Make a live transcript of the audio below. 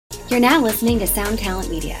You're now listening to Sound Talent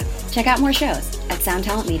Media. Check out more shows at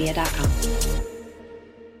soundtalentmedia.com.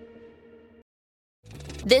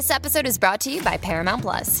 This episode is brought to you by Paramount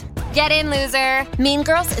Plus. Get in, loser! Mean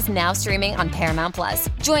Girls is now streaming on Paramount Plus.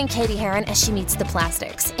 Join Katie Heron as she meets the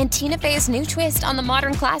plastics in Tina Fey's new twist on the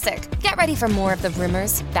modern classic. Get ready for more of the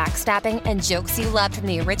rumors, backstabbing, and jokes you loved from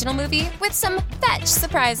the original movie with some fetch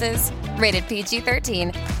surprises. Rated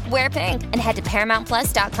PG-13. Wear pink and head to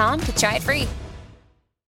ParamountPlus.com to try it free.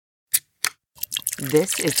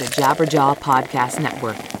 This is the Jabberjaw Podcast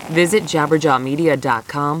Network. Visit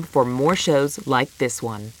jabberjawmedia.com for more shows like this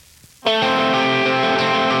one.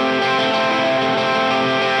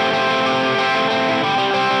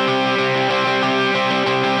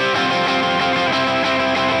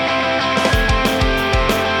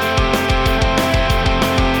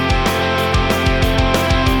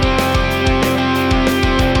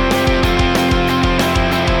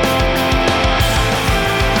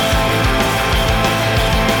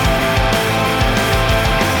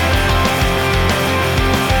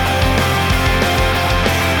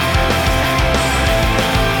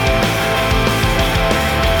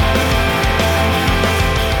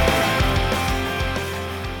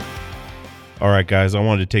 All right, guys, I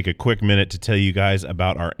wanted to take a quick minute to tell you guys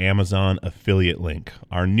about our Amazon affiliate link.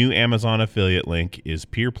 Our new Amazon affiliate link is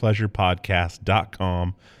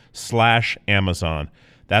peerpleasurepodcast.com/Amazon.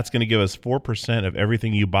 That's going to give us 4% of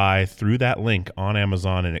everything you buy through that link on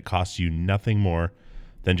Amazon, and it costs you nothing more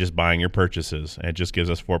than just buying your purchases. And it just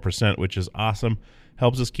gives us 4%, which is awesome,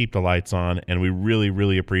 helps us keep the lights on, and we really,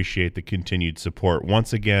 really appreciate the continued support.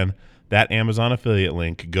 Once again, that Amazon affiliate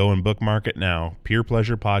link, go and bookmark it now,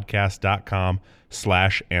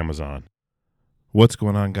 peerpleasurepodcast.com/Amazon. What's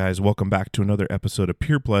going on, guys? Welcome back to another episode of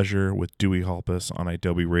Peer Pleasure with Dewey Halpus on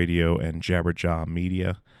Adobe Radio and Jabberjaw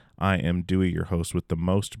Media. I am Dewey, your host with the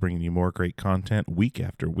most, bringing you more great content week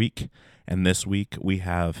after week. And this week we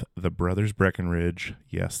have the brothers Breckenridge.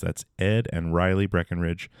 Yes, that's Ed and Riley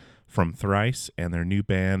Breckenridge from Thrice and their new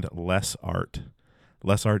band Less Art.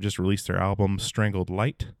 Less Art just released their album Strangled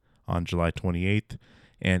Light on July 28th,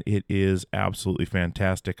 and it is absolutely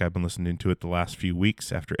fantastic. I've been listening to it the last few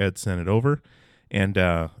weeks after Ed sent it over, and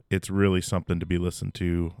it's really something to be listened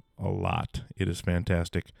to a lot. It is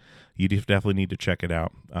fantastic. You definitely need to check it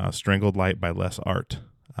out. Strangled Light by Less Art.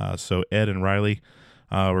 So Ed and Riley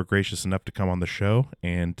were gracious enough to come on the show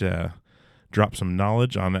and drop some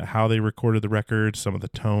knowledge on how they recorded the record, some of the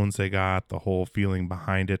tones they got, the whole feeling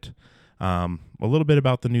behind it. A little bit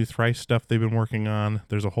about the new Thrice stuff they've been working on.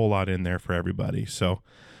 There's a whole lot in there for everybody. So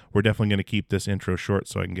we're definitely going to keep this intro short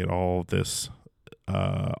so I can get all of this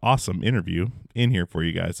awesome interview in here for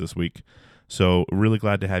you guys this week. So really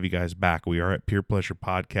glad to have you guys back. We are at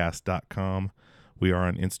peerpleasurepodcast.com. We are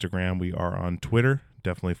on Instagram. We are on Twitter.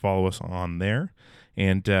 Definitely follow us on there.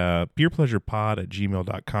 And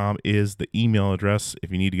peerpleasurepod@gmail.com is the email address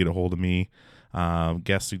if you need to get a hold of me.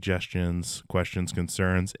 Guest suggestions, questions,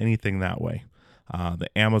 concerns, anything that way. The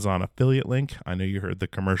Amazon affiliate link, I know you heard the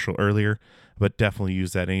commercial earlier, but definitely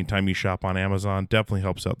use that anytime you shop on Amazon. Definitely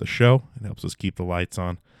helps out the show and helps us keep the lights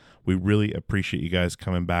on. We really appreciate you guys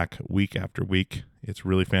coming back week after week. It's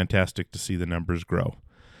really fantastic to see the numbers grow.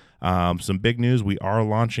 Some big news, we are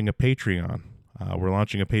launching a Patreon. We're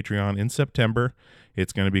launching a Patreon in September.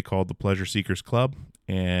 It's going to be called the Pleasure Seekers Club,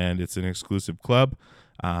 and it's an exclusive club.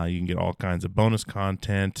 You can get all kinds of bonus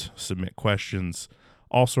content, submit questions,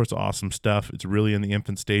 all sorts of awesome stuff. It's really in the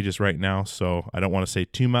infant stages right now, so I don't want to say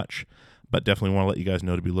too much, but definitely want to let you guys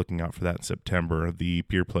know to be looking out for that in September. The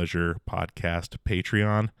Peer Pleasure Podcast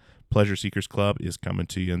Patreon Pleasure Seekers Club is coming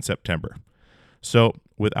to you in September. So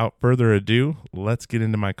without further ado, let's get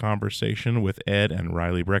into my conversation with Ed and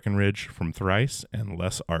Riley Breckenridge from Thrice and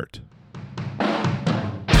Less Art.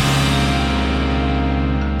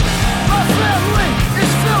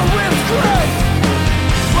 It's filled with great.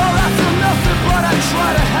 Well, I feel nothing, but I try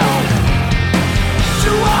to help.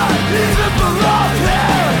 Do I even belong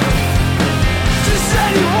here? Does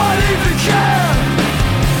anyone even care?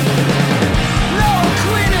 No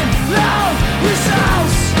cleaning out his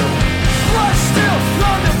house. Blood still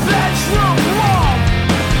on the bedroom wall.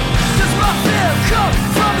 Does my fear come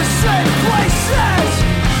from the same places?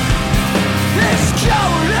 It's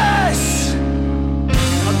cowardice.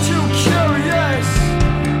 I'm too curious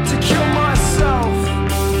to kill myself.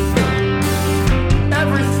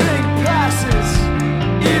 Everything passes,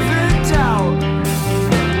 even doubt.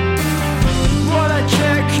 What I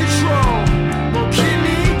can't control will keep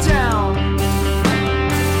me down.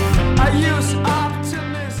 I use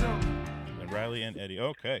optimism. Riley and Eddie.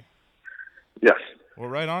 Okay. Yes. Well,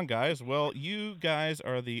 right on, guys. Well, you guys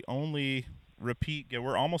are the only repeat.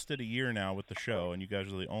 We're almost at a year now with the show, and you guys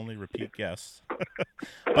are the only repeat guests,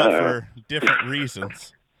 but for different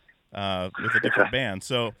reasons, with a different band.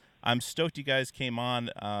 So I'm stoked you guys came on,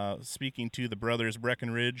 speaking to the brothers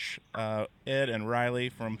Breckenridge, Ed and Riley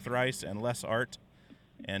from Thrice and Less Art.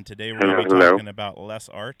 And today we're going to be talking about Less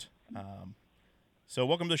Art. So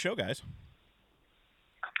welcome to the show, guys.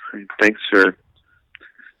 Thanks for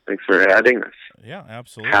adding us. Yeah,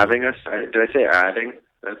 absolutely. Having us? Did I say adding?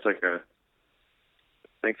 That's like a...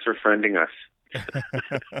 Thanks for friending us.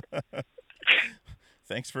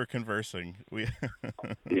 Thanks for conversing.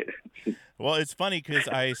 Yeah. Well, it's funny because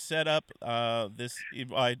I set up this.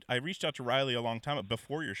 I reached out to Riley a long time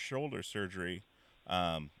before your shoulder surgery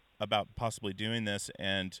about possibly doing this,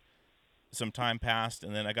 and some time passed,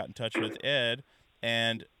 and then I got in touch with Ed,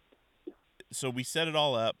 and so we set it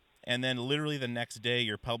all up, and then literally the next day,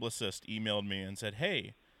 your publicist emailed me and said,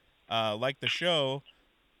 "Hey, like the show,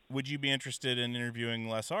 would you be interested in interviewing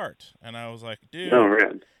Less Art?" And I was like, "Dude." Oh,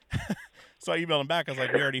 man. So I emailed him back. I was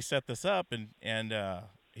like, "We already set this up," and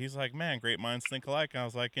he's like, "Man, great minds think alike." And I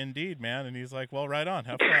was like, "Indeed, man." And he's like, "Well, right on,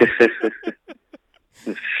 have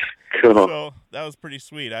fun." Cool. So that was pretty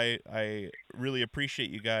sweet. I really appreciate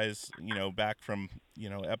you guys. Back from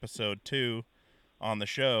episode 2 on the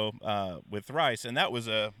show with Thrice, and that was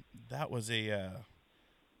a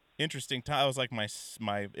interesting time. It was like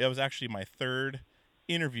it was actually my third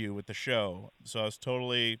interview with the show, so I was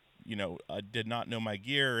totally. I did not know my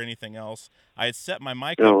gear or anything else. I had set my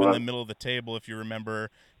mic up in the middle of the table, if you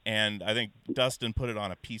remember, and I think Dustin put it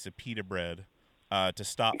on a piece of pita bread to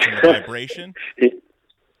stop from the vibration.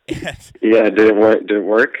 Yeah, did it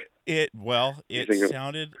work? It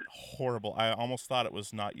sounded horrible. I almost thought it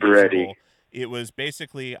was not usable. Ready. It was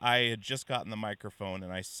basically, I had just gotten the microphone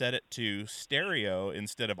and I set it to stereo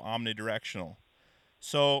instead of omnidirectional.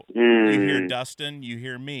 So you hear Dustin, you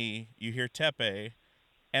hear me, you hear Tepe,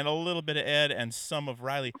 and a little bit of Ed and some of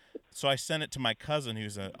Riley. So I sent it to my cousin,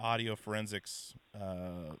 who's an audio forensics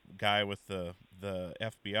guy with the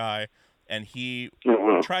FBI, and he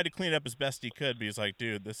tried to clean it up as best he could, but he's like,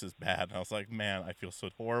 "Dude, this is bad." And I was like, "Man, I feel so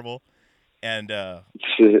horrible." And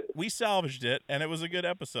we salvaged it, and it was a good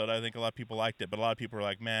episode. I think a lot of people liked it, but a lot of people were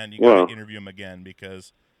like, "Man, you got to interview him again,"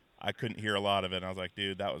 because I couldn't hear a lot of it. And I was like,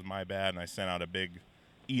 "Dude, that was my bad," and I sent out a big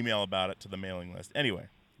email about it to the mailing list. Anyway.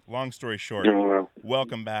 Long story short,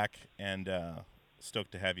 welcome back, and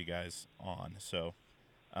stoked to have you guys on. So,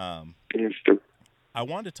 I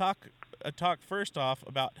wanted to talk first off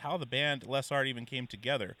about how the band Less Art even came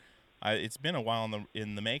together. It's been a while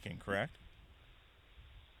in the making, correct?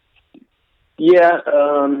 Yeah.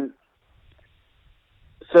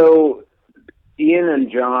 So, Ian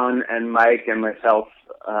and John and Mike and myself,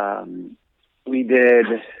 we did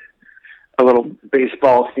a little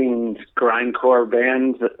baseball-themed grindcore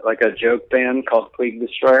band, like a joke band called Plague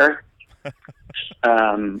Destroyer.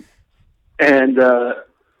 And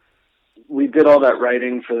we did all that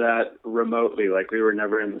writing for that remotely. Like, we were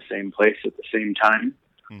never in the same place at the same time.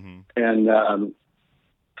 Mm-hmm. And I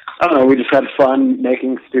don't know, we just had fun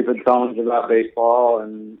making stupid songs about baseball.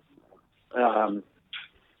 And I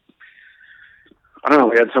don't know,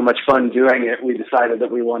 we had so much fun doing it, we decided that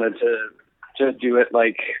we wanted to do it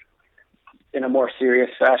like in a more serious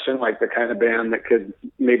fashion, like the kind of band that could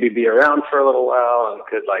maybe be around for a little while and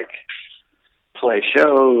could like play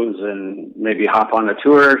shows and maybe hop on a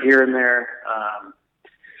tour here and there.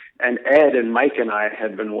 And Ed and Mike and I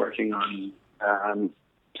had been working on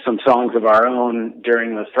some songs of our own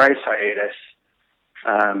during the Thrice hiatus.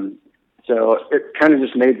 So it kind of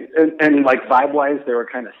just made, and like vibe-wise, they were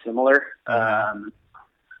kind of similar.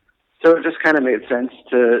 So it just kind of made sense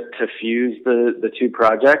to fuse the two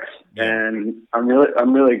projects, and I'm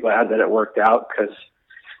really glad that it worked out because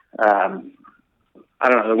I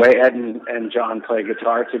don't know, the way Ed and John play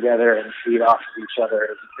guitar together and feed off of each other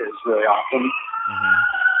is really awesome.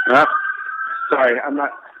 Mm-hmm. Sorry,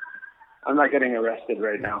 I'm not getting arrested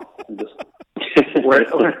right now. I'm just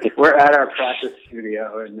we're at our practice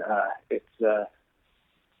studio, and it's a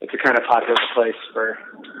kind of popular place for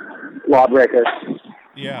lawbreakers.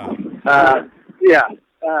 Yeah.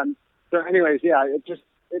 So anyways,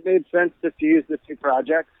 it made sense to fuse the two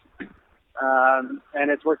projects. And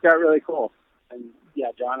it's worked out really cool. And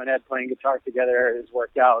yeah, John and Ed playing guitar together has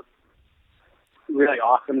worked out really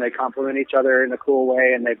awesome. They complement each other in a cool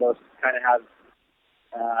way, and they both kind of have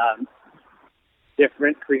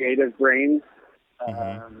different creative brains.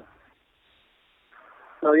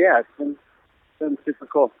 So yeah, it's been super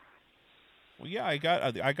cool. Well, yeah, I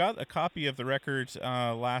got a copy of the record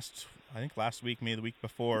last week, maybe the week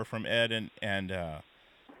before, from Ed, and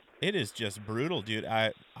It is just brutal, dude.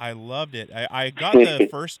 I loved it. I got the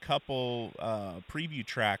first couple preview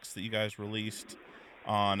tracks that you guys released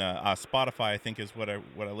on Spotify. I think is what I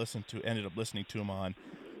listened to. Ended up listening to them on,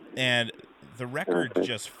 and the record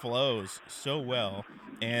just flows so well,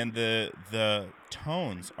 and the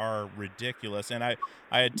tones are ridiculous. And I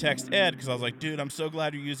had texted Ed because I was like, dude, I'm so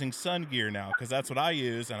glad you're using Sun Gear now because that's what I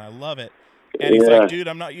use and I love it. And he's like, dude,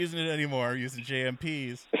 I'm not using it anymore. I'm using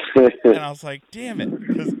JMPs. And I was like, damn it,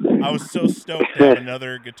 because I was so stoked to have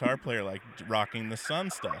another guitar player like rocking the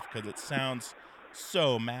Sun stuff because it sounds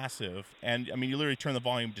so massive. And I mean, you literally turn the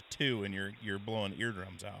volume to 2 and you're blowing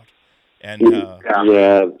eardrums out. And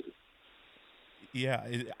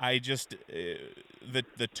I just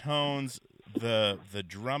the tones, the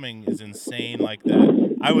drumming is insane. Like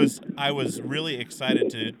I was really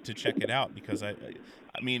excited to check it out because I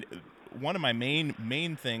mean, one of my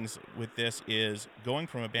main things with this is going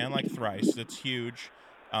from a band like Thrice that's huge,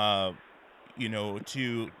 to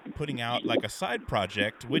putting out like a side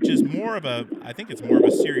project, which is I think it's more of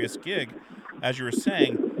a serious gig, as you were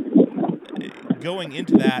saying. Going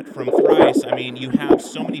into that from Thrice, I mean, you have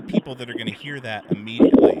so many people that are going to hear that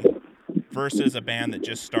immediately versus a band that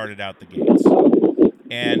just started out the gates.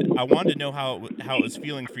 And I wanted to know how it was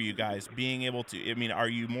feeling for you guys, being able to, I mean,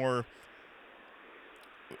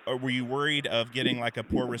 were you worried of getting like a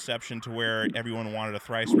poor reception to where everyone wanted a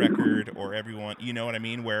Thrice record or everyone, you know what I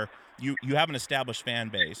mean, where you have an established fan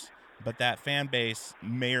base, but that fan base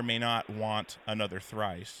may or may not want another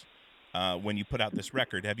Thrice when you put out this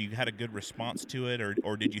record? Have you had a good response to it,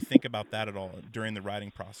 or did you think about that at all during the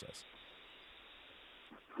writing process?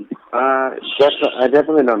 I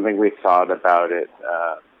definitely don't think we thought about it.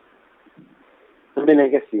 I mean, I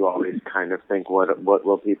guess you always kind of think, what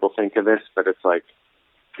will people think of this? But it's like,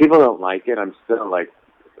 people don't like it. I still like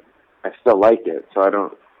it. So I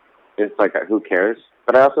don't, it's like, who cares?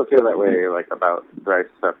 But I also feel that way, like, about Thrice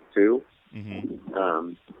stuff too.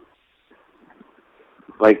 Mm-hmm.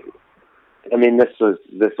 Like, I mean, this was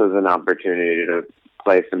an opportunity to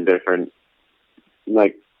play some different,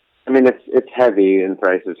 like, I mean, it's heavy, and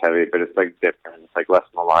Thrice is heavy, but it's like different. It's like less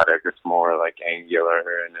melodic. It's more like angular,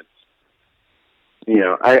 and it's, you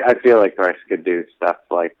know, I feel like Thrice could do stuff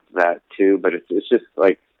like that too, but it's just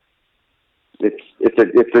like,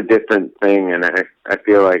 it's a different thing, and I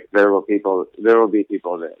feel like there will be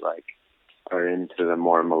people that like are into the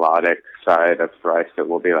more melodic side of Thrice that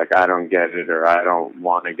will be like, I don't get it, or I don't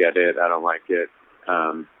want to get it, I don't like it.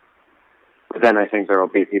 But then I think there will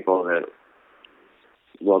be people that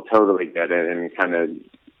will totally get it and kind of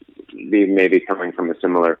be maybe coming from a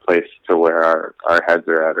similar place to where our heads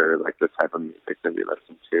are at, or like the type of music that we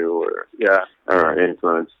listen to, or are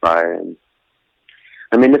influenced by. And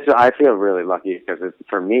I mean, I feel really lucky because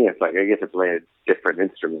for me, it's like I get to play a different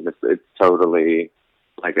instrument. It's totally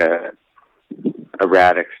like a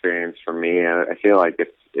rad experience for me. I feel like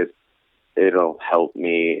it'll help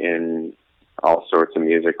me in all sorts of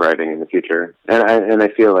music writing in the future. And I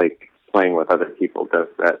feel like playing with other people does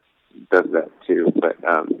that too. But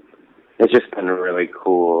it's just been a really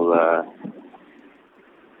cool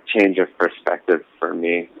change of perspective for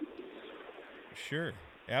me. Sure,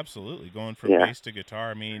 absolutely. Going from bass to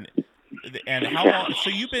guitar. I mean, and how long? So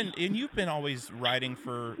you've been always writing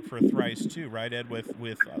for Thrice too, right, Ed? With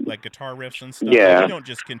like guitar riffs and stuff. Yeah. Like, you don't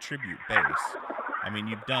just contribute bass. I mean,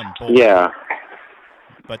 you've done both. Yeah.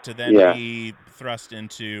 But to then be thrust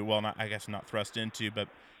into, well, I guess not thrust into, but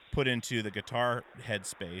put into the guitar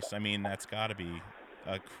headspace. I mean, that's got to be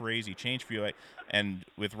a crazy change for you. And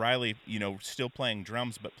with Riley, you know, still playing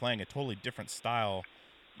drums, but playing a totally different style.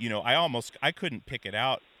 You know, I couldn't pick it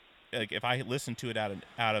out. Like, if I listened to it out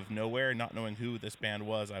of nowhere, not knowing who this band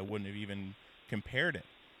was, I wouldn't have even compared it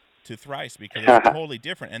to Thrice because it's totally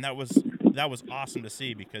different. And that was awesome to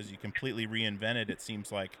see because you completely reinvented. It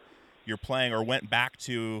seems like you're playing or went back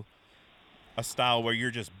to a style where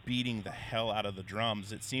you're just beating the hell out of the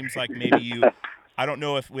drums. It seems like maybe I don't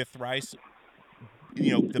know if with Thrice,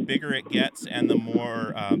 you know, the bigger it gets and the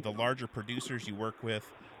more the larger producers you work with,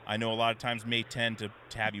 I know a lot of times may tend to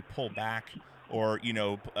have you pull back or, you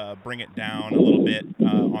know, bring it down a little bit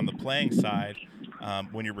on the playing side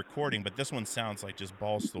when you're recording. But this one sounds like just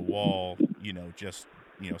balls to the wall, you know, just,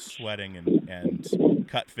 you know, sweating and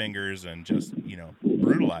cut fingers and just, you know,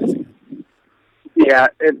 brutalizing it. Yeah,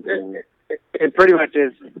 it pretty much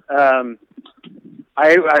is.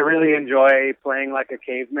 I really enjoy playing like a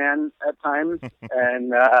caveman at times,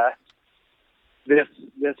 and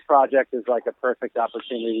this project is like a perfect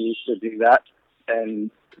opportunity to do that.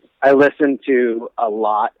 And I listen to a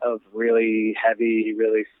lot of really heavy,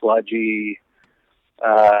 really sludgy,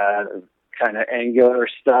 kind kind of angular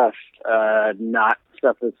stuff, not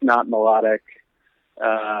stuff that's not melodic,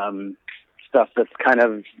 stuff that's kind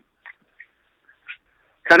of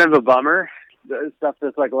a bummer. The stuff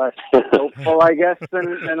that's like less hopeful, I guess,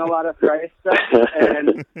 than a lot of Thrice stuff.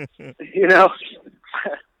 And you know,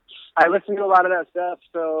 I listen to a lot of that stuff.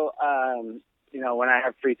 So you know, when I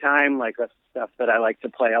have free time, like that's stuff that I like to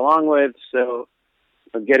play along with. So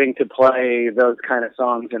getting to play those kind of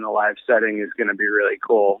songs in a live setting is going to be really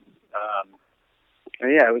cool.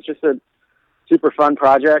 And yeah, it was just a super fun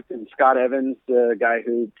project. And Scott Evans, the guy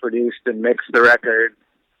who produced and mixed the record,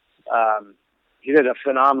 he did a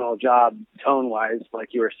phenomenal job tone-wise,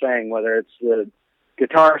 like you were saying, whether it's the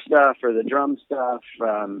guitar stuff or the drum stuff,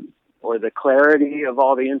 or the clarity of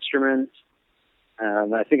all the instruments.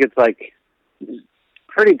 I think it's like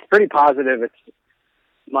pretty positive. It's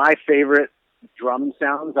my favorite drum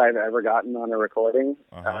sounds I've ever gotten on a recording,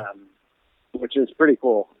 which is pretty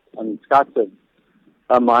cool. I mean, Scott's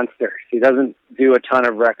a monster. He doesn't do a ton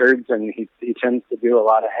of records, and he tends to do a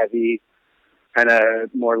lot of heavy, kind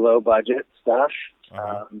of more low budget stuff.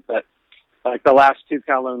 But like the last two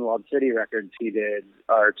Kowloon Walled City records he did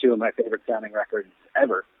are two of my favorite sounding records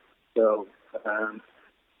ever. So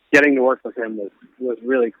getting to work with him was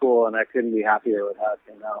really cool, and I couldn't be happier with how it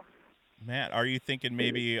came out. Matt, are you thinking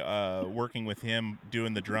maybe working with him,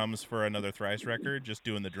 doing the drums for another Thrice record, just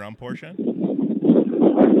doing the drum portion?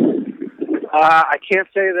 I can't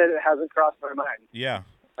say that it hasn't crossed my mind. Yeah.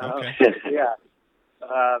 Okay.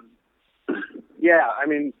 Yeah, I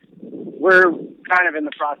mean, we're kind of in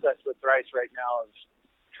the process with Thrice right now of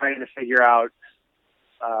trying to figure out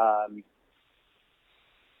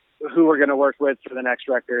who we're going to work with for the next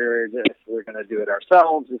record, if we're going to do it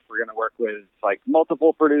ourselves, if we're going to work with like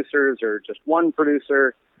multiple producers or just one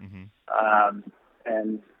producer.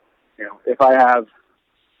 And you know, if I have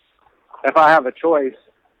a choice,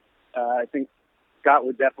 I think Scott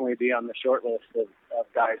would definitely be on the short list of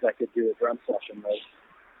guys I could do a drum session with.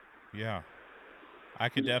 Yeah, I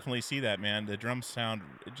could definitely see that, man. The drums sound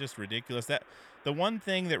just ridiculous. That the one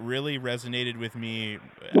thing that really resonated with me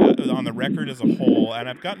on the record as a whole, and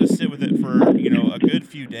I've gotten to sit with it for a good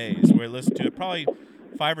few days, where I listened to it probably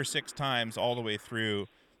 5 or 6 times all the way through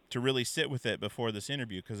to really sit with it before this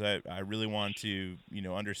interview, because I really wanted to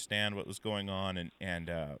understand what was going on, and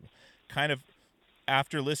kind of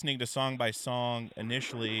after listening to song by song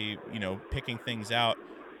initially, picking things out,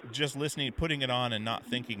 just listening, putting it on and not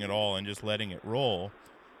thinking at all and just letting it roll.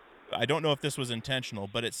 I don't know if this was intentional,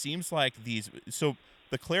 but it seems like so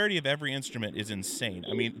the clarity of every instrument is insane.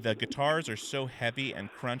 I mean, the guitars are so heavy and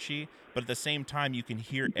crunchy, but at the same time you can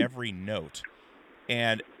hear every note.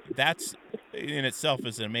 And that's in itself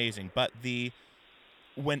is amazing. But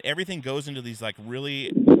when everything goes into these like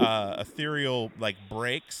really ethereal like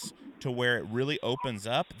breaks to where it really opens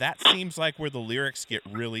up, that seems like where the lyrics get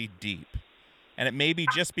really deep. And it may be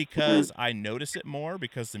just because I notice it more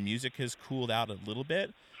because the music has cooled out a little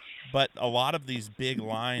bit, but a lot of these big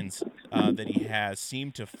lines that he has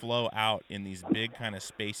seem to flow out in these big kind of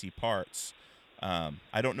spacey parts.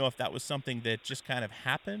 I don't know if that was something that just kind of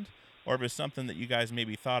happened, or if it's something that you guys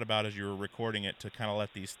maybe thought about as you were recording it to kind of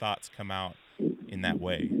let these thoughts come out in that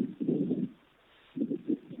way.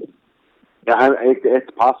 Yeah, it's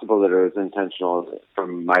possible that it was intentional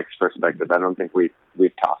from Mike's perspective. I don't think we've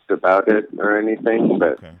talked about it or anything,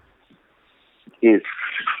 but okay.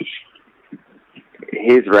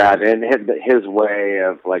 He's rad, and his way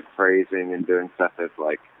of like phrasing and doing stuff is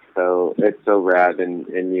like it's so rad and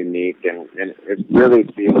unique, and it really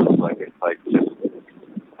feels like it's like just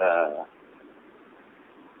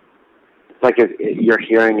it's like you're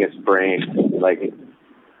hearing his brain. Like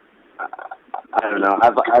I don't know.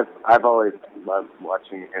 I've always loved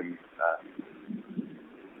watching him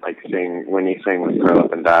like sing when he sang with Curl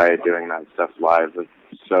Up and Die. Doing that stuff live was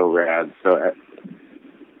so rad. So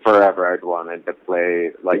forever I'd wanted to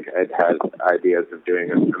play, like I'd had ideas of doing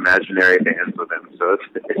an imaginary dance with him. So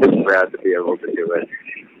it's rad to be able to do it.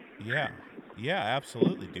 Yeah,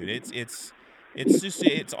 absolutely, dude. It's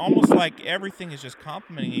almost like everything is just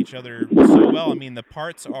complementing each other so well. I mean, the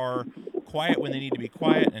parts are quiet when they need to be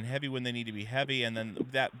quiet and heavy when they need to be heavy, and then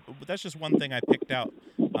that's just one thing I picked out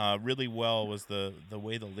really well was the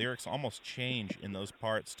way the lyrics almost change in those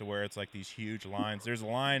parts to where it's like these huge lines. There's a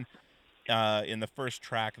line in the first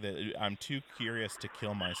track that I'm too curious to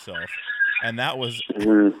kill myself, and that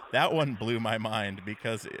that one blew my mind,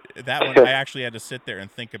 because that one I actually had to sit there and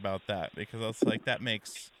think about that, because I was like, that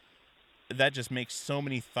just makes so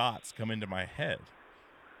many thoughts come into my head,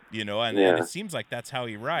 and it seems like that's how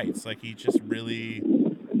he writes. Like he just really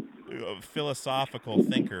philosophical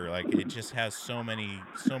thinker. Like it just has so many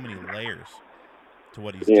layers.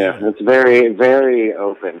 what he's Yeah, doing. it's very, very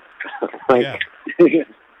open. Yeah.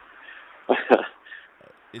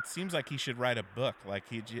 It seems like he should write a book. Like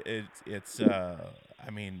I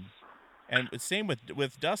mean, and same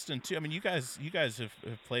with Dustin too. I mean, you guys have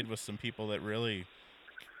played with some people that really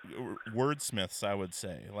wordsmiths, I would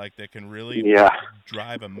say, like that can really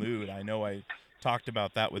drive a mood. I know I talked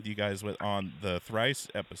about that with you guys on the Thrice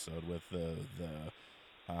episode with the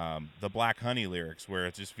Black Honey lyrics, where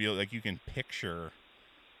it just feels like you can picture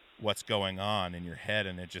what's going on in your head,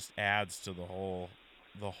 and it just adds to the whole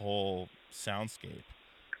soundscape.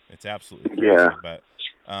 It's absolutely crazy. Yeah. But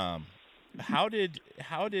how did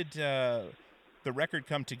the record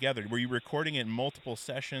come together? Were you recording it in multiple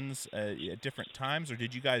sessions at different times, or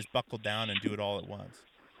did you guys buckle down and do it all at once?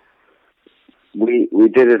 We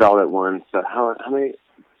did it all at once. So how many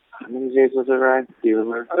days was it, Ryan? Do you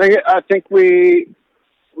remember? I think we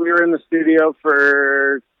were in the studio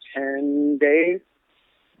for 10 days,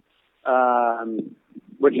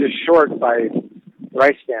 which is short by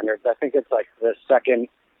Thrice standards. I think it's like the second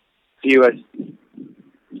fewest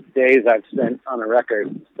days I've spent on a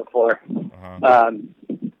record before. Uh-huh.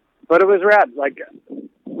 But it was rad. Like,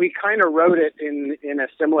 we kind of wrote it in a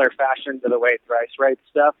similar fashion to the way Thrice writes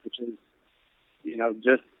stuff, which is, you know,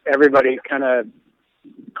 just everybody kind of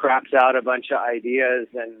craps out a bunch of ideas,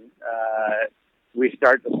 and we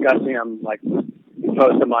start discussing them, like we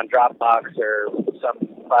post them on Dropbox or some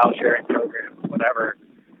file sharing program, whatever,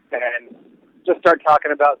 and just start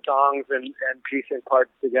talking about songs and piecing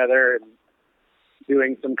parts together and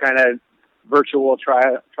doing some kind of virtual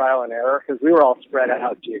trial and error, because we were all spread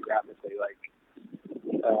out geographically. Like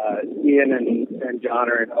Ian and John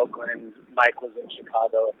are in Oakland. Mike was in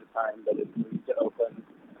Chicago at the time, but it moved to Oakland.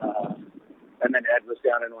 And then Ed was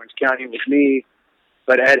down in Orange County with me,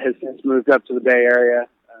 but Ed has since moved up to the Bay Area.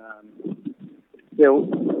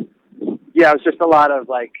 So yeah, it was just a lot of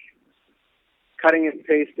like cutting and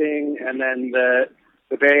pasting, and then the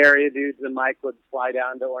Bay Area dudes and Mike would fly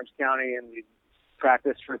down to Orange County, and we'd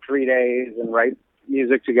practice for 3 days and write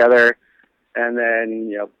music together. And then,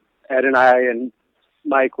 you know, Ed and I and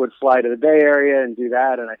Mike would fly to the Bay Area and do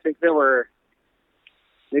that. And I think there were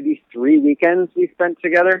maybe 3 weekends we spent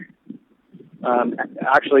together,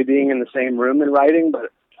 actually being in the same room and writing.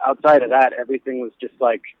 But outside of that, everything was just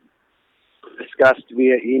like discussed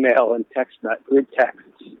via email and group texts.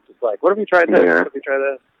 Just like, what if we tried this? Yeah. What if we try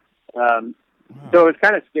this? So it was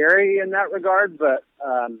kind of scary in that regard, but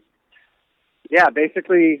yeah,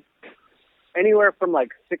 basically anywhere from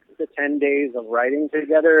like 6 to 10 days of writing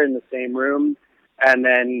together in the same room, and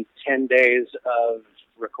then 10 days of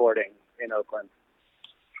recording in Oakland.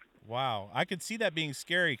 Wow. I could see that being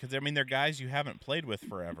scary, because, I mean, they're guys you haven't played with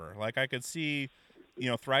forever. Like, I could see, you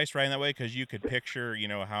know, Thrice writing that way, because you could picture, you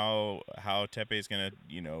know, how Tepe is going to,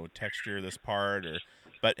 you know, texture this part,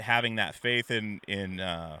 but having that faith in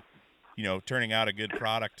you know, turning out a good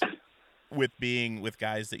product with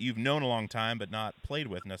guys that you've known a long time but not played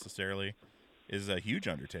with necessarily is a huge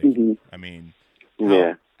undertaking. Mm-hmm. I mean,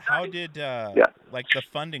 how did like the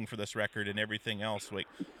funding for this record and everything else, like,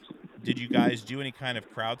 did you guys do any kind of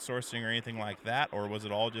crowdsourcing or anything like that, or was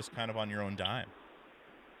it all just kind of on your own dime?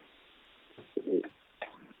 It's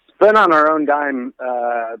been on our own dime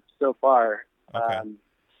so far. Okay.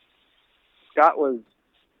 Scott was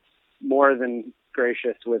more than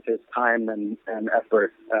gracious with his time and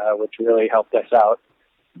effort, which really helped us out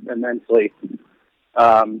immensely.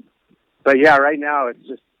 But yeah, right now it's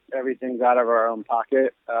just everything's out of our own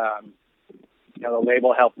pocket. You know, the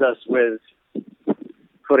label helped us with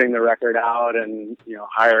putting the record out and, you know,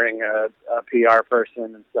 hiring a PR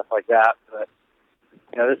person and stuff like that. But,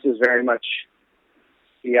 you know, this is very much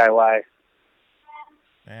DIY.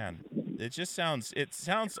 Man, it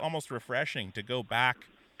sounds almost refreshing to go back.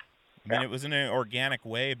 I mean, it was in an organic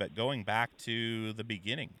way, but going back to the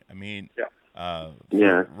beginning. I mean,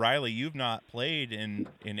 Riley, you've not played in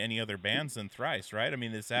any other bands than Thrice, right? I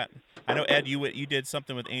mean, is that? I know, Ed, you did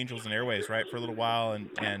something with Angels and Airways, right, for a little while, and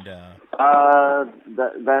that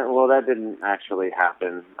didn't actually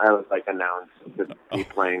happen. I was like announced to be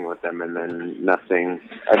playing with them, and then nothing.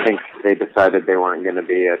 I think they decided they weren't going to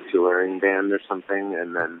be a touring band or something,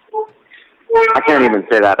 and then I can't even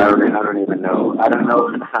say that. I don't even know. I don't know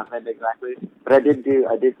what happened exactly, but I did do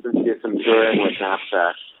some touring with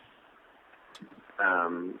Knapsack.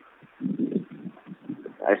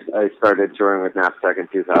 I started touring with Knapsack in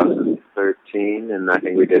 2013, and I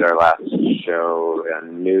think we did our last show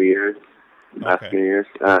on New Year's. Last New Year's.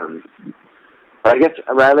 But I guess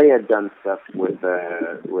Riley had done stuff with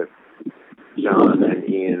John and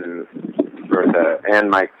Ian and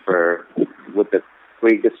Mike with the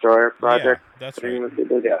Fleet Destroyer project. Yeah, that's right.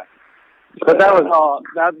 Yeah. But that was all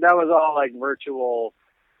like virtual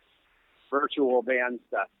band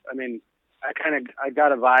stuff. I mean, I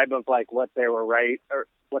got a vibe of like what they write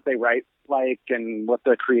like and what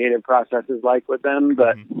the creative process is like with them.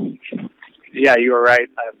 But yeah, you were right.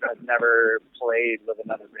 I've never played with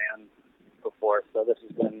another band before, so this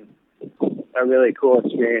has been a really cool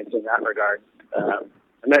experience in that regard.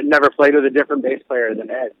 And I never played with a different bass player than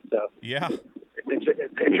Ed, so yeah, it's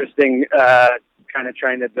interesting. Kind of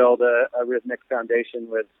trying to build a rhythmic foundation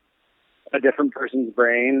with a different person's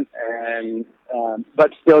brain, and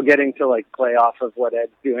but still getting to like play off of what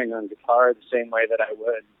Ed's doing on guitar the same way that I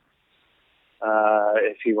would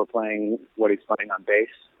if he were playing what he's playing on bass.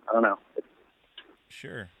 I don't know.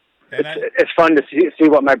 Sure. It's fun to see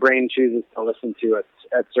what my brain chooses to listen to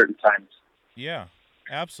at certain times. Yeah,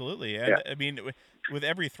 absolutely. And I mean, with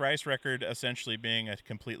every Thrice record essentially being a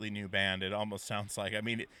completely new band, it almost sounds like, I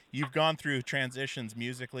mean, you've gone through transitions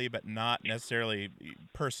musically, but not necessarily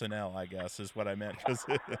personnel, I guess, is what I meant.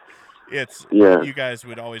 Because you guys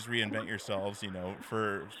would always reinvent yourselves, you know,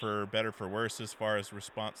 for better, for worse, as far as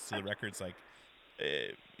response to the records. Like,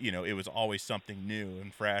 you know, it was always something new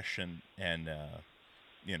and fresh, and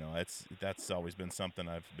you know, that's always been something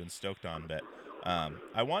I've been stoked on. But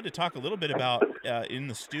I wanted to talk a little bit about in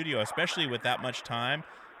the studio, especially with that much time,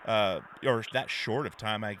 or that short of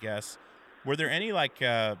time, I guess. Were there any like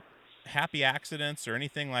happy accidents or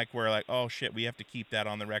anything like where like, oh shit, we have to keep that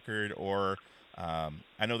on the record? Or I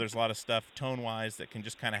know there's a lot of stuff tone-wise that can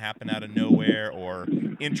just kind of happen out of nowhere, or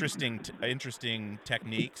interesting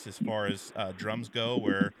techniques as far as drums go,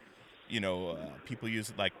 where you know, people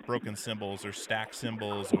use like broken cymbals or stack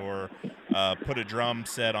cymbals, or put a drum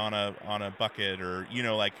set on a bucket, or you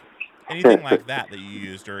know, like anything like that you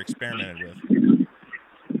used or experimented with.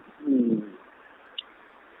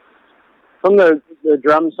 From the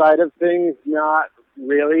drum side of things, not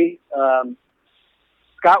really.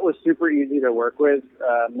 Scott was super easy to work with,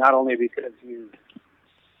 not only because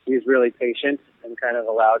he's really patient and kind of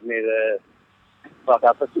allowed me to fuck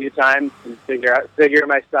up a few times and figure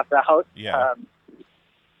my stuff out. Yeah.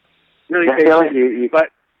 Really patient, but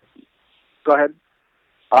go ahead.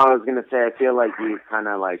 I was going to say, I feel like you kind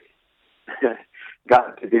of like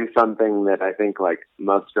got to do something that I think like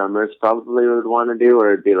most drummers probably would want to do,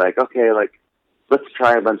 or it'd be like, okay, like let's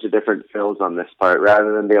try a bunch of different fills on this part,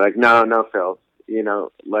 rather than be like, no fills. You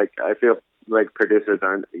know, like I feel like producers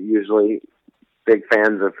aren't usually big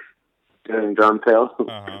fans of doing drum fills.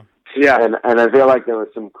 Uh-huh. Yeah, and I feel like there was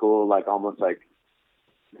some cool, like almost like.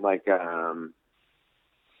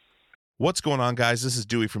 What's going on, guys? This is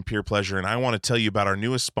Dewey from Pure Pleasure, and I want to tell you about our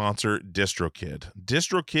newest sponsor, DistroKid.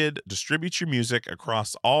 DistroKid distributes your music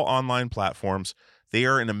across all online platforms. They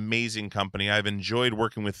are an amazing company. I've enjoyed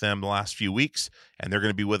working with them the last few weeks, and they're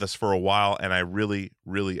going to be with us for a while, and I really,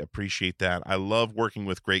 really appreciate that. I love working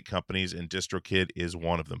with great companies, and DistroKid is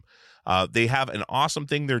one of them. They have an awesome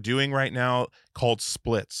thing they're doing right now called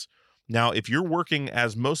splits. Now, if you're working,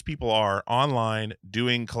 as most people are, online,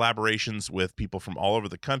 doing collaborations with people from all over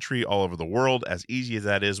the country, all over the world, as easy as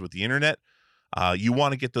that is with the internet, you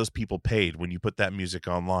want to get those people paid when you put that music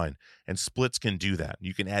online. And splits can do that.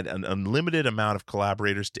 You can add an unlimited amount of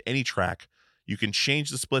collaborators to any track. You can change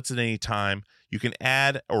the splits at any time. You can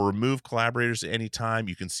add or remove collaborators at any time.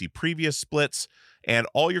 You can see previous splits. And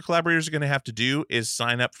all your collaborators are going to have to do is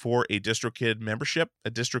sign up for a DistroKid membership,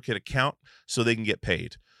 a DistroKid account, so they can get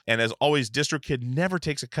paid. And as always, DistroKid never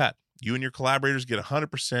takes a cut. You and your collaborators get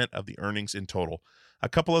 100% of the earnings in total. A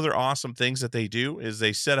couple other awesome things that they do is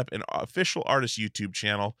they set up an official artist YouTube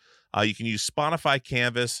channel. You can use Spotify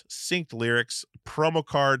Canvas, synced lyrics, promo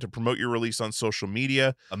card to promote your release on social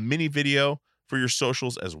media, a mini video for your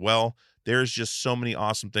socials as well. There's just so many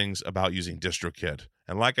awesome things about using DistroKid.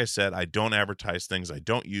 And like I said, I don't advertise things I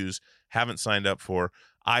don't use, haven't signed up for.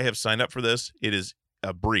 I have signed up for this. It is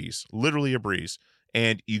a breeze, literally a breeze.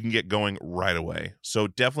 And you can get going right away. So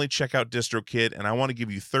definitely check out DistroKid, and I want to give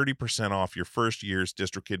you 30% off your first year's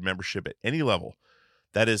DistroKid membership at any level.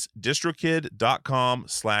 That is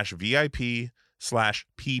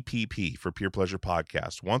distrokid.com/VIP/PPP for Pure Pleasure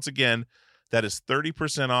Podcast. Once again, that is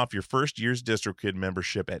 30% off your first year's DistroKid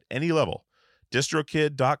membership at any level.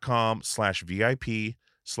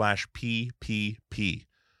 distrokid.com/VIP/PPP.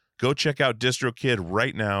 Go check out DistroKid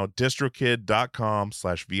right now,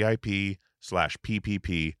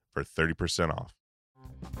 distrokid.com/VIP/PPP for 30% off.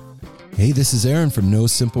 Hey, this is Aaron from No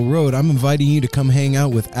Simple Road. I'm inviting you to come hang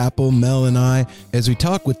out with Apple, Mel, and I as we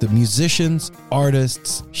talk with the musicians,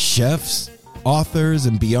 artists, chefs, authors,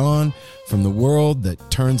 and beyond from the world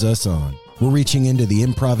that turns us on. We're reaching into the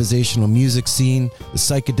improvisational music scene, the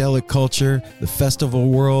psychedelic culture, the festival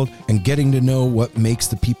world, and getting to know what makes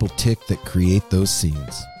the people tick that create those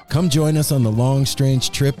scenes. Come join us on the long, strange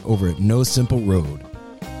trip over at No Simple Road.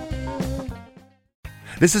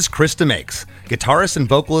 This is Krista Makes, guitarist and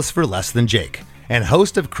vocalist for Less Than Jake, and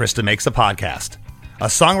host of Krista Makes a Podcast, a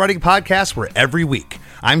songwriting podcast where every week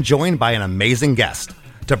I'm joined by an amazing guest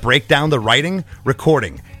to break down the writing,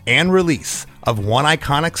 recording, and release of one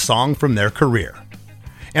iconic song from their career.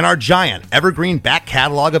 In our giant evergreen back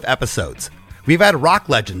catalog of episodes, we've had rock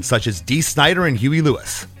legends such as Dee Snider and Huey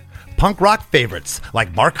Lewis, punk rock favorites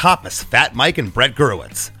like Mark Hoppus, Fat Mike, and Brett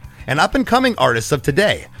Gurewitz, and up-and-coming artists of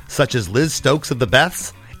today such as Liz Stokes of the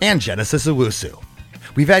Beths and Genesis Owusu.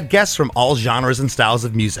 We've had guests from all genres and styles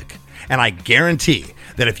of music, and I guarantee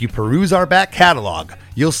that if you peruse our back catalog,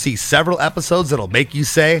 you'll see several episodes that'll make you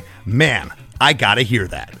say, man, I gotta hear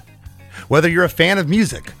that. Whether you're a fan of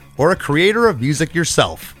music or a creator of music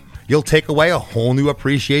yourself, you'll take away a whole new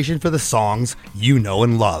appreciation for the songs you know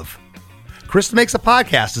and love. Krista Makes a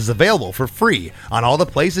Podcast is available for free on all the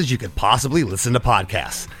places you could possibly listen to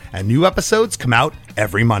podcasts, and new episodes come out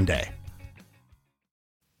every Monday.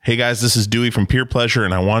 Hey guys, this is Dewey from Peer Pleasure,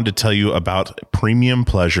 and I wanted to tell you about Premium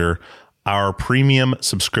Pleasure, our premium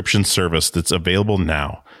subscription service that's available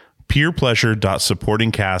now.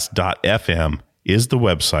 peerpleasure.supportingcast.fm is the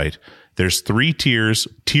website. There's 3 tiers,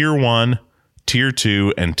 Tier 1, Tier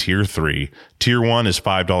 2, and Tier 3. Tier 1 is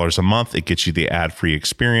 $5 a month. It gets you the ad-free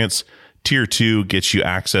experience. Tier 2 gets you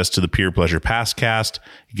access to the Peer Pleasure Passcast.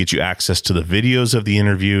 It gets you access to the videos of the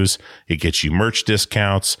interviews. It gets you merch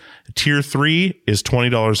discounts. Tier 3 is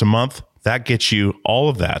 $20 a month. That gets you all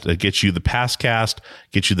of that. It gets you the Passcast,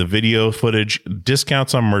 gets you the video footage,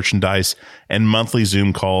 discounts on merchandise, and monthly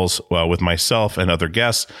Zoom calls with myself and other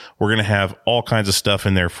guests. We're going to have all kinds of stuff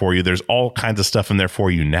in there for you. There's all kinds of stuff in there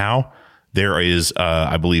for you now. There is,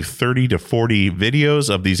 I believe, 30 to 40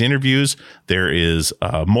 videos of these interviews. There is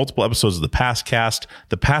multiple episodes of the Passcast.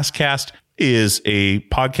 The Passcast is a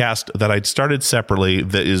podcast that I'd started separately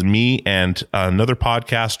that is me and another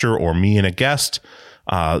podcaster or me and a guest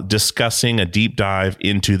discussing a deep dive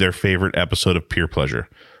into their favorite episode of Peer Pleasure.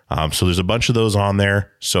 So there's a bunch of those on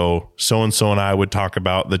there. So-and-so and I would talk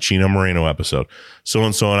about the Chino Moreno episode.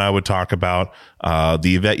 So-and-so and I would talk about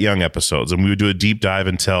the Yvette Young episodes. And we would do a deep dive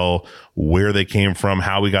and tell where they came from,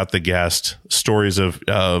 how we got the guest, stories of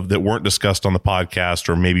that weren't discussed on the podcast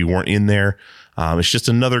or maybe weren't in there. It's just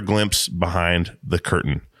another glimpse behind the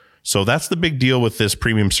curtain. So that's the big deal with this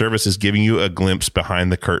premium service, is giving you a glimpse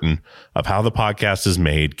behind the curtain of how the podcast is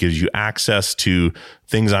made, gives you access to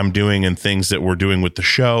things I'm doing and things that we're doing with the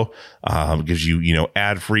show, gives you,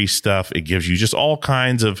 ad-free stuff. It gives you just all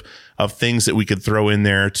kinds of things that we could throw in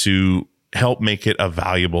there to help make it a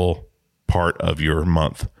valuable part of your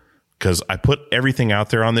month. Because I put everything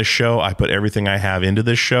out there on this show. I put everything I have into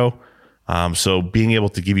this show. So being able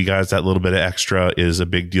to give you guys that little bit of extra is a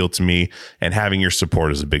big deal to me, and having your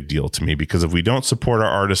support is a big deal to me, because if we don't support our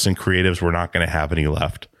artists and creatives, we're not going to have any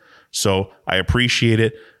left. So I appreciate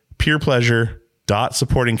it.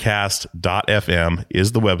 peerpleasure.supportingcast.fm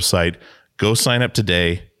is the website. Go sign up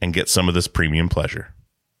today and get some of this premium pleasure.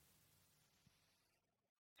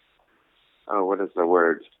 Oh, what is the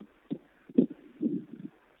word?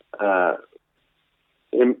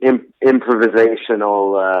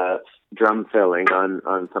 Improvisational drum filling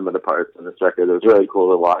on some of the parts on this record. It was really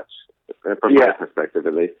cool to watch, from my perspective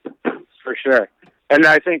at least. For sure. And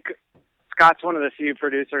I think Scott's one of the few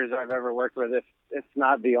producers I've ever worked with, if it's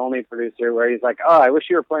not the only producer, where he's like, oh, I wish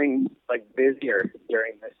you were playing like busier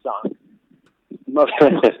during this song. Most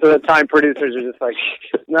of the time producers are just like,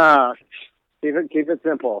 no, keep it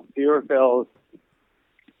simple. Fewer fills.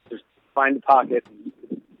 Just find a pocket and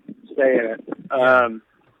stay in it.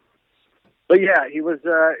 But yeah, he was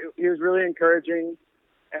really encouraging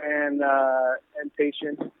and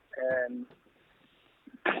patient, and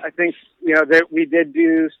I think that we did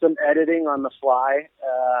do some editing on the fly,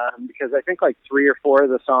 because I think like 3 or 4 of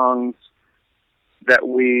the songs that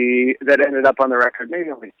ended up on the record,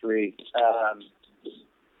 maybe only 3,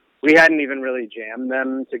 we hadn't even really jammed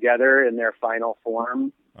them together in their final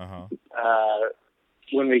form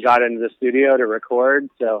when we got into the studio to record.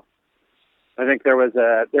 So I think there was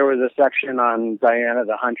a section on Diana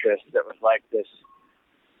the Huntress that was like this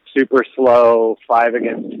super slow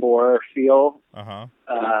 5-against-4 feel. Kind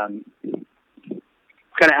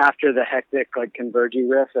of after the hectic like Convergy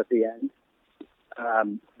riff at the end.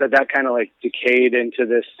 But that kind of like decayed into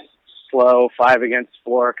this slow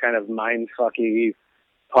 5-against-4 kind of mindfucky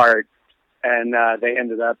part, and they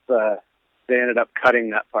ended up cutting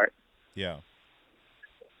that part. Yeah.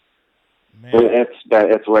 Man.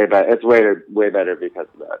 It's way better. It's way better because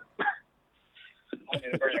of that.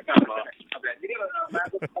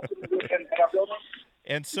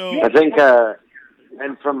 And so I think,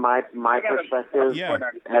 and from my perspective,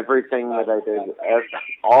 everything that I did,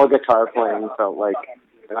 all guitar playing felt like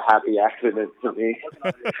a happy accident to me.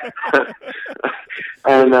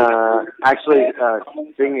 And actually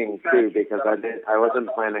singing too, because I wasn't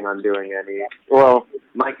planning on doing any. Well,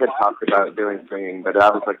 Mike had talked about doing singing, but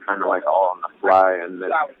that was like kind of like all on the fly. And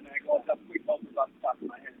then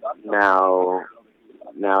now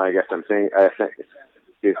I guess I'm singing. I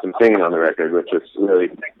do some singing on the record, which is really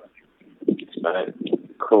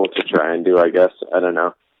cool to try and do. I guess I don't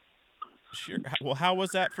know. Sure. Well, how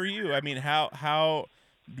was that for you? I mean, how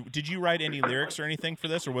did you write any lyrics or anything for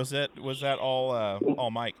this, or was that all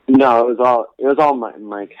Mike? No, it was all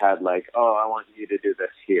Mike had, like, oh, I want you to do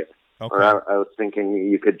this here, okay. Or I was thinking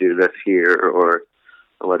you could do this here, or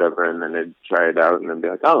whatever, and then I'd try it out and then be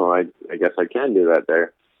like, oh, I guess I can do that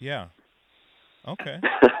there. Yeah. Okay.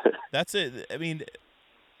 That's it. I mean,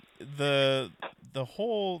 the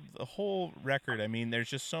whole record. I mean, there's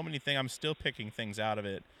just so many things. I'm still picking things out of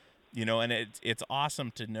it. And it's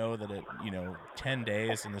awesome to know that 10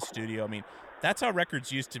 days in the studio. I mean, that's how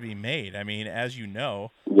records used to be made. I mean, as you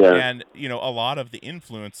know, yeah. And a lot of the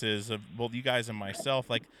influences of both you guys and myself,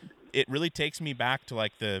 like, it really takes me back to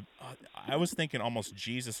like I was thinking almost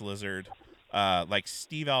Jesus Lizard, like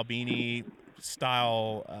Steve Albini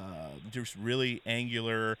style, just really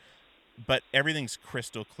angular, but everything's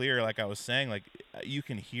crystal clear. Like I was saying, like you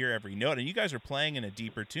can hear every note, and you guys are playing in a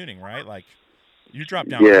deeper tuning, right? Like. You drop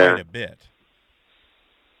down quite a bit.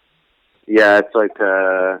 Yeah, it's like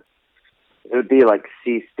it would be like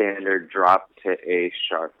C standard drop to A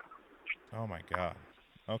sharp. Oh my God.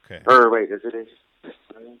 Okay. Or wait, is it A?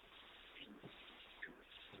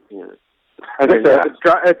 Yeah. I think so.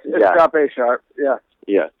 It's drop A sharp. Yeah.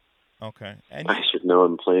 Yeah. Okay. And I should know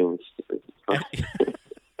I'm playing with stupid.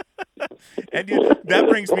 And that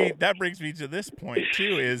brings me to this point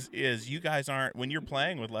too. Is you guys aren't, when you're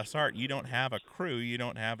playing with Les Art, you don't have a crew, you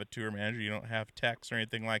don't have a tour manager, you don't have techs or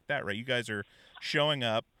anything like that, right? You guys are showing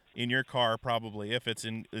up in your car, probably if it's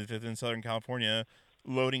in Southern California,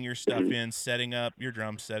 loading your stuff in, setting up your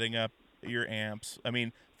drums, setting up your amps. I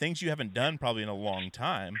mean, things you haven't done probably in a long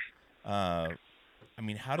time. I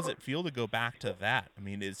mean, how does it feel to go back to that? I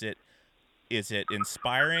mean, is it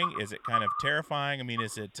inspiring? Is it kind of terrifying? I mean,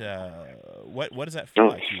 is it what does that feel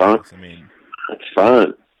like to you guys? I mean, it's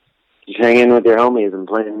fun. Just hanging with your homies and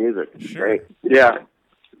playing music. It's great. Yeah,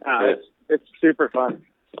 it's super fun.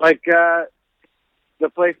 Like the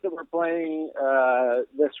place that we're playing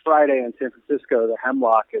this Friday in San Francisco, the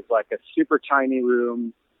Hemlock, is like a super tiny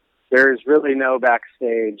room. There's really no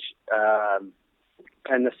backstage,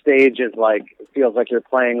 and the stage is like, it feels like you're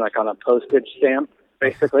playing like on a postage stamp.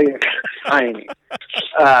 Basically, it's tiny.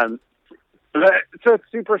 So it's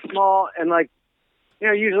super small, and like,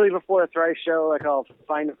 usually before a Thrice show, like I'll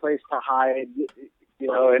find a place to hide,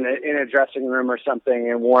 in a dressing room or something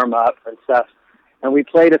and warm up and stuff. And we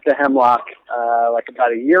played at the Hemlock like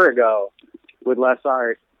about a year ago with Les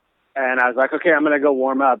Art, and I was like, okay, I'm gonna go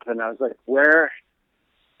warm up, and I was like, where?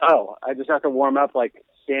 Oh, I just have to warm up like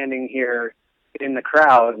standing here in the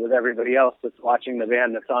crowd with everybody else that's watching the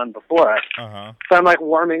band that's on before us. Uh-huh. So I'm like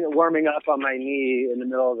warming up on my knee in the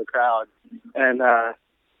middle of the crowd. And I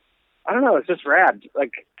don't know, it's just rad.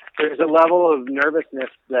 Like there's a level of nervousness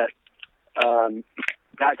that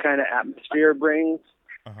that kind of atmosphere brings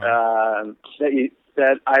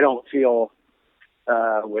that I don't feel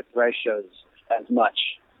with Thrice shows as much.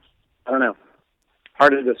 I don't know.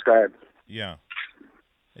 Hard to describe. Yeah.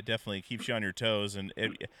 It definitely keeps you on your toes, and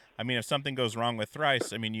I mean, if something goes wrong with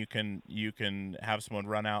Thrice, I mean, you can have someone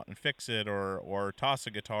run out and fix it, or toss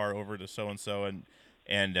a guitar over to so and so,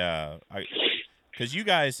 and because you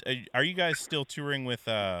guys are you guys still touring with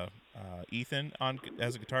Ethan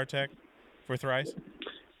as a guitar tech for Thrice?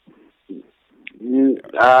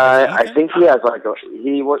 I think he has like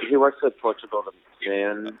he works with Portugal the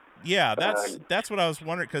band. Yeah, that's what I was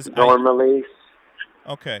wondering, because normally.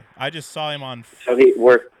 Okay, I just saw him on. So he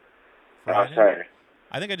worked. Friday? Oh, sorry.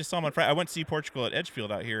 I think I just saw him on Friday. I went to see Portugal at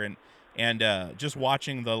Edgefield out here, and just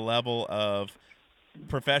watching the level of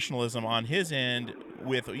professionalism on his end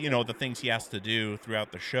with the things he has to do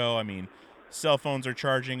throughout the show. I mean, cell phones are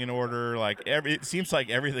charging in order. Like it seems like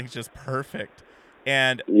everything's just perfect.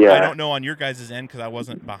 And I don't know on your guys' end because I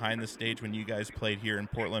wasn't behind the stage when you guys played here in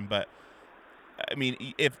Portland, but. I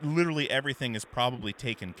mean, if literally everything is probably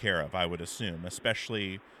taken care of, I would assume,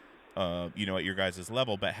 especially, at your guys'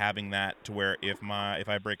 level. But having that to where if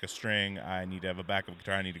I break a string, I need to have a backup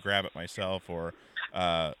guitar, I need to grab it myself, or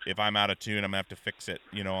if I'm out of tune, I'm gonna have to fix it,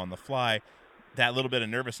 on the fly. That little bit of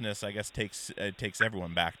nervousness, I guess, takes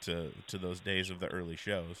everyone back to those days of the early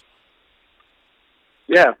shows.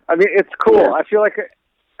 Yeah, I mean, it's cool. Yeah. I feel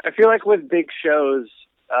like with big shows,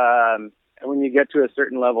 when you get to a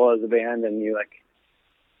certain level as a band and you like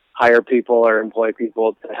hire people or employ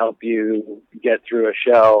people to help you get through a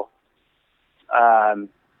show,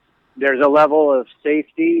 there's a level of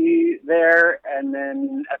safety there, and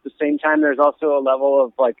then at the same time, there's also a level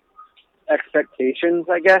of like expectations,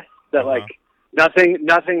 I guess, that like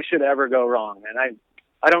nothing should ever go wrong. And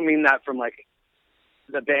I don't mean that from like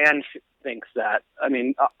the band thinks that. I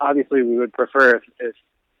mean, obviously we would prefer if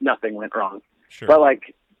nothing went wrong. Sure. But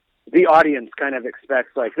like the audience kind of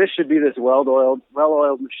expects like this should be this well-oiled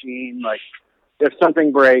machine. Like if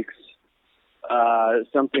something breaks,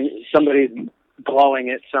 somebody's blowing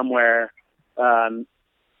it somewhere.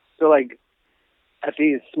 So like at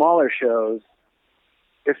these smaller shows,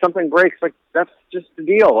 if something breaks, like that's just the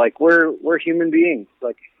deal. Like we're human beings.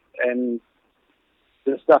 Like, and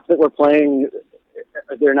the stuff that we're playing,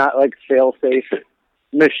 they're not like fail-safe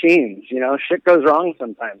machines. Shit goes wrong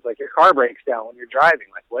sometimes. Like your car breaks down when you're driving.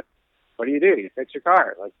 Like what do? You fix your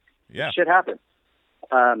car. Like shit happens.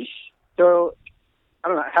 So I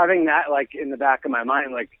don't know. Having that like in the back of my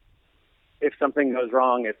mind, like if something goes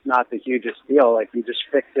wrong, it's not the hugest deal. Like you just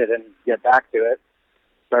fix it and get back to it,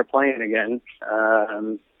 start playing again.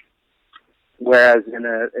 Whereas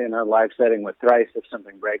in a live setting with Thrice, if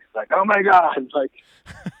something breaks, it's like, oh my God, like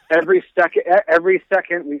every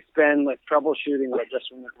second we spend like troubleshooting what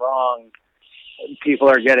just went wrong, people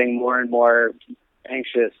are getting more and more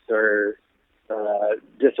anxious or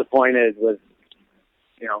disappointed with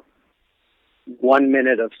 1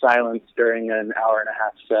 minute of silence during an hour and a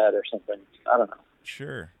half set or something. I don't know.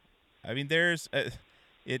 Sure. I mean, there's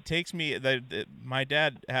it takes me my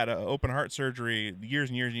dad had an open heart surgery years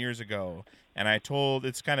and years and years ago, and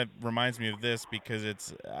it's kind of reminds me of this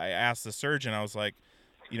because I asked the surgeon, I was like,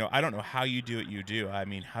 I don't know how you do what you do. I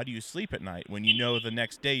mean, how do you sleep at night when the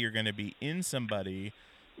next day you're going to be in somebody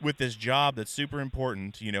with this job that's super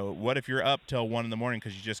important? What if you're up till 1 a.m.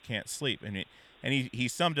 because you just can't sleep? And he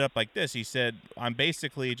summed it up like this. He said, I'm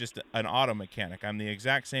basically just an auto mechanic. I'm the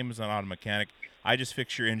exact same as an auto mechanic. I just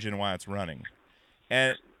fix your engine while it's running.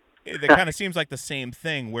 And it kind of seems like the same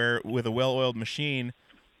thing where with a well-oiled machine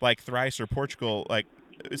like Thrice or Portugal, like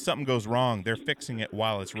if something goes wrong, they're fixing it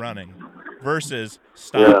while it's running versus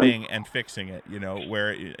stopping and fixing it,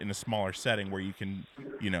 where in a smaller setting where you can,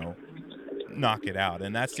 knock it out.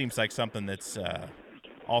 And that seems like something that's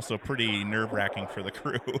also pretty nerve-wracking for the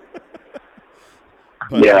crew.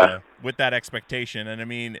 But with that expectation, and I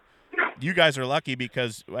mean, you guys are lucky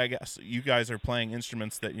because I guess you guys are playing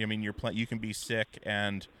instruments that you can be sick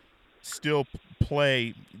and still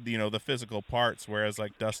play the physical parts, whereas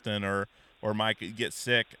like Dustin or Mike get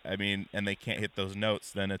sick, I mean, and they can't hit those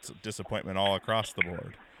notes, then it's disappointment all across the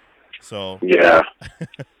board. So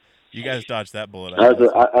you guys dodged that bullet. I was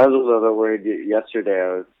a little worried yesterday.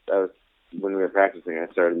 I was when we were practicing,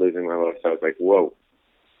 I started losing my voice. I was like, whoa,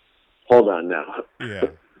 hold on now. Yeah.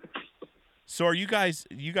 So are you guys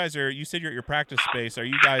you said you're at your practice space. Are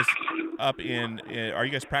you guys are you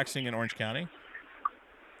guys practicing in Orange County?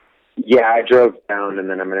 Yeah, I drove down, and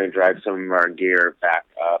then I'm going to drive some of our gear back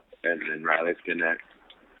up, and then Riley's going to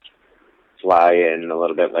fly in a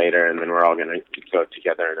little bit later, and then we're all going to go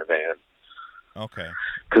together in a van. Okay.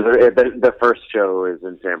 Because the first show is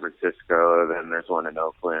in San Francisco, then there's one in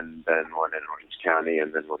Oakland, then one in Orange County,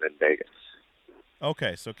 and then one in Vegas.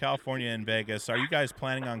 Okay, so California and Vegas. Are you guys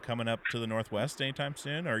planning on coming up to the Northwest anytime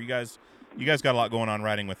soon? Or you guys got a lot going on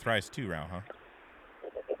riding with Thrice too, now, huh?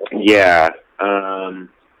 Yeah.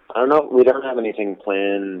 I don't know. We don't have anything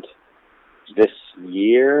planned this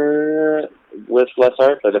year with Less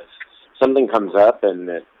Art, but if something comes up and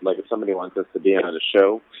if somebody wants us to be on a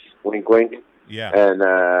show, wink, wink, and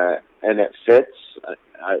it fits,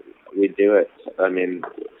 we do it. I mean,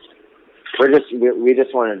 we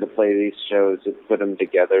just wanted to play these shows and put them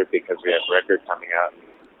together because we have a record coming out.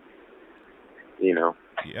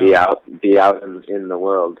 Be out in the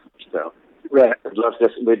world. So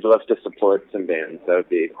we'd love to support some bands. That would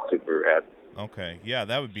be super rad. Okay, yeah,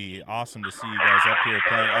 that would be awesome to see you guys up here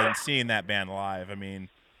playing and seeing that band live. I mean,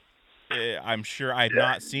 I'm sure I've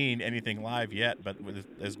not seen anything live yet, but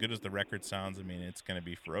as good as the record sounds, I mean, it's going to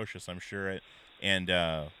be ferocious, I'm sure. And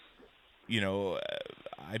I'm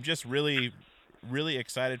just really, really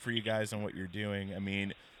excited for you guys and what you're doing. I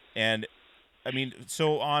mean, and we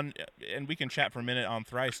can chat for a minute on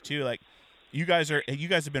Thrice too. Like, you guys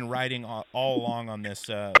have been riding all along on this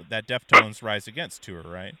that Deftones Rise Against tour,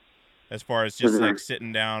 right? As far as just like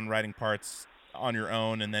sitting down, writing parts on your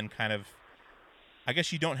own, and then kind of, I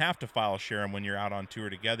guess you don't have to file share them when you're out on tour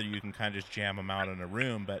together. You can kind of just jam them out in a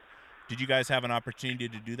room. But did you guys have an opportunity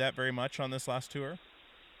to do that very much on this last tour?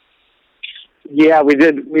 Yeah, we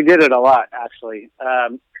did. We did it a lot, actually.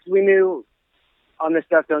 We knew on the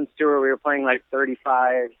Deftones tour we were playing like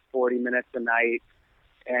 35, 40 minutes a night,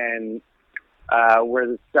 and we're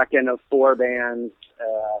the second of 4 bands,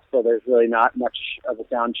 so there's really not much of a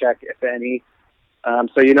sound check, if any.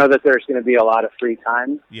 So you know that there's going to be a lot of free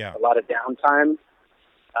time, a lot of downtime.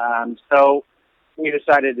 So we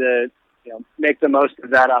decided to, make the most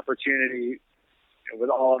of that opportunity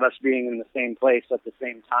with all of us being in the same place at the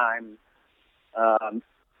same time,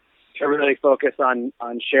 to really focus on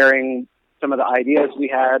sharing some of the ideas we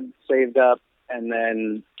had saved up, and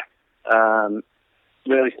then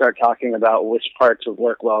really start talking about which parts would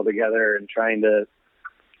work well together, and trying to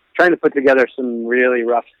put together some really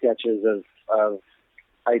rough sketches of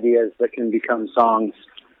ideas that can become songs.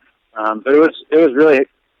 But it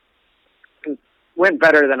went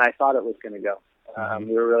better than I thought it was going to go.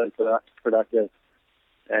 We were really productive,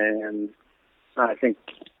 and I think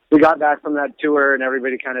we got back from that tour, and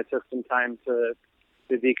everybody kind of took some time to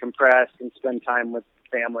decompress and spend time with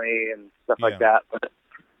family and stuff like that. But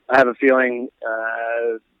I have a feeling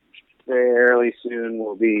fairly soon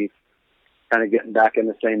we'll be kind of getting back in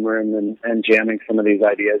the same room and jamming some of these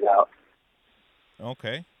ideas out.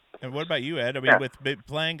 Okay. And what about you, Ed? I mean, with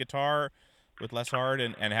playing guitar with Les Hard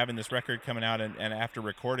and having this record coming out and after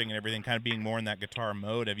recording and everything, kind of being more in that guitar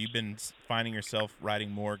mode, have you been finding yourself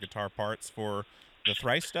writing more guitar parts for the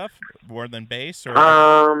Thrice stuff more than bass?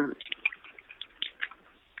 Or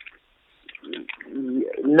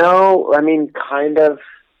no, I mean, kind of.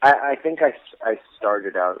 I think I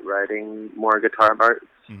started out writing more guitar parts,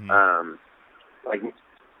 like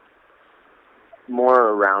more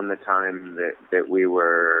around the time that we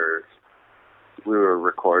were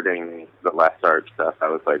recording the Les Art stuff. I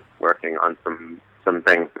was like working on some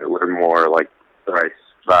things that were more like Thrice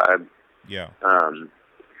vibe. Yeah.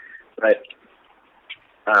 But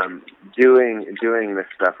doing this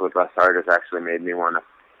stuff with Les Art has actually made me want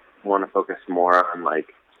to focus more on like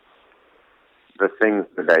the things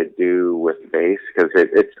that I do with bass, because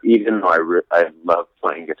it's even though I love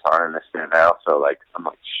playing guitar in this band, I also I'm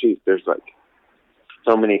like, shoot, there's like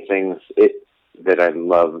so many things that I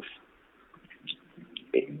love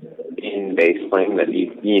in bass playing that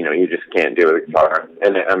you just can't do with guitar.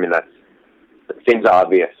 And I mean it seems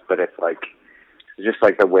obvious, but it's just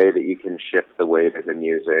like the way that you can shift the weight of the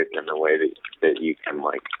music, and the way that you can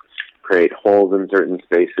like create holes in certain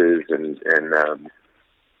spaces, and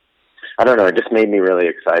I don't know, it just made me really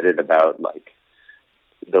excited about like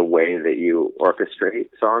the way that you orchestrate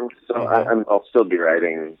songs. So I'll still be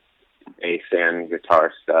writing bass and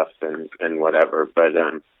guitar stuff and whatever, but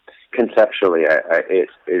conceptually it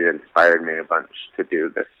inspired me a bunch to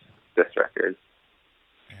do this record.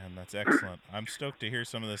 Man, that's excellent. I'm stoked to hear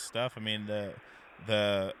some of this stuff. I mean, the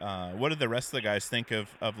what did the rest of the guys think of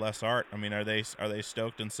Les Art? I mean, are they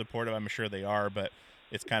stoked and supportive? I'm sure they are, but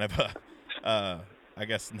it's kind of a I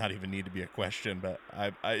guess not even need to be a question, but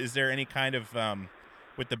is there any kind of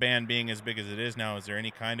with the band being as big as it is now, is there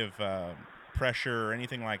any kind of pressure or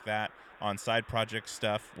anything like that on side project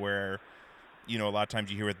stuff where, a lot of times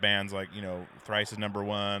you hear with bands like, Thrice is number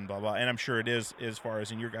one, blah, blah, and I'm sure it is as far as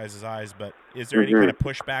in your guys' eyes, but is there any kind of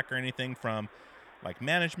pushback or anything from like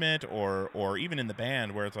management or even in the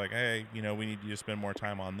band where it's like, hey, we need you to spend more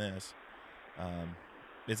time on this?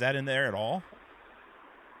 Is that in there at all?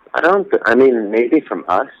 I mean, maybe from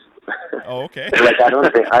us. Oh, okay. I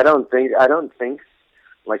don't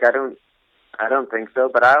think so,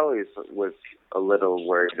 but I always was a little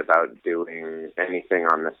worried about doing anything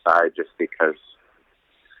on the side, just because,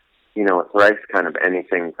 with Thrice, kind of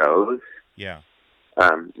anything goes. Yeah.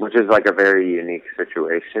 Which is like a very unique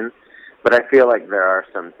situation. But I feel like there are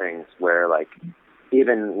some things where, like,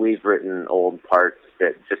 even we've written old parts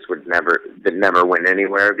that just never went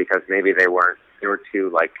anywhere because maybe they were too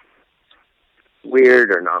like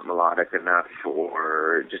weird or not melodic enough,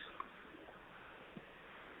 or it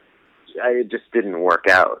just didn't work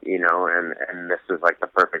out, and this is like the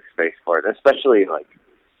perfect space for it, especially like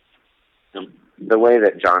the way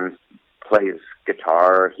that John plays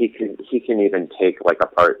guitar. He can even take like a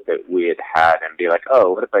part that we had and be like,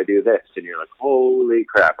 oh, what if I do this? And you're like, holy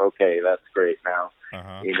crap, okay, that's great now.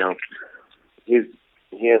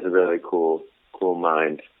 He has a really cool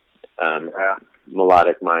mind,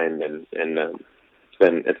 melodic mind, and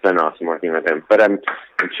it's been awesome working with him. But I'm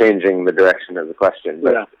changing the direction of the question.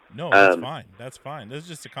 But, yeah. No, that's fine. That's fine. This is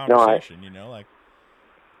just a conversation,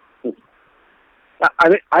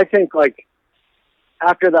 I think like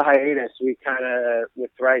after the hiatus, we kind of,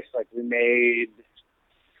 with Thrice, like we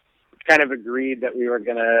kind of agreed that we were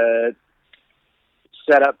going to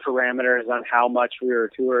set up parameters on how much we were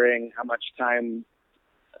touring, how much time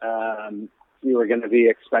we were going to be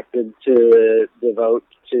expected to devote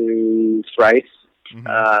to Thrice.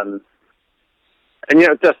 Mm-hmm. And, you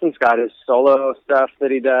know, Justin's got his solo stuff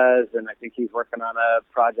that he does, and I think he's working on a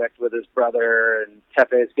project with his brother, and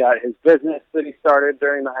Tepe's got his business that he started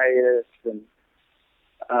during the hiatus.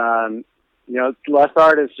 And, you know, Less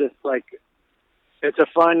Art is just like, it's a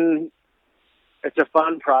fun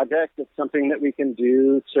project. It's something that we can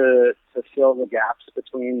do to fill the gaps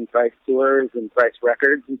between Thrice tours and Thrice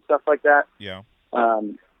records and stuff like that. Yeah.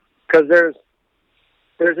 'Cause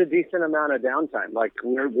there's a decent amount of downtime. Like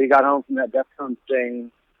we got home from that Deftones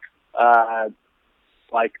thing,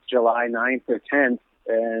 like July 9th or 10th,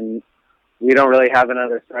 and we don't really have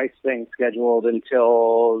another Thrice thing scheduled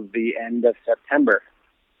until the end of September.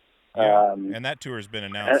 Yeah. And that tour has been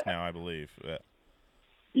announced now, I believe.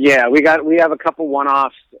 Yeah, we have a couple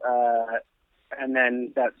one-offs, and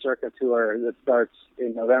then that Circa tour that starts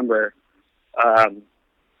in November.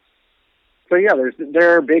 So yeah,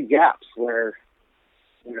 there are big gaps where,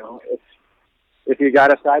 you know, if you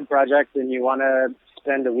got a side project and you want to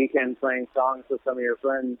spend a weekend playing songs with some of your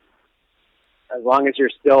friends, as long as you're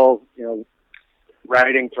still, you know,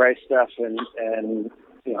 writing Thrice stuff and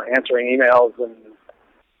you know, answering emails and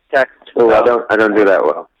texts. Oh, I don't do that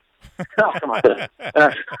well. Oh, come on.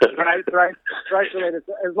 Thrice related.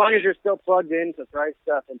 As long as you're still plugged into Thrice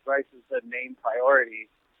stuff and Thrice is the main priority,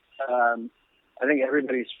 I think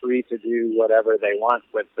everybody's free to do whatever they want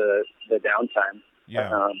with the downtime.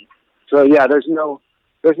 Yeah. So yeah, there's no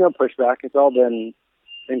pushback. It's all been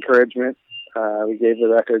encouragement. We gave the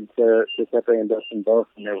record to Tepe and Dustin both,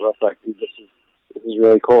 and they're both like, "Dude, this is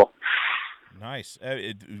really cool." Nice.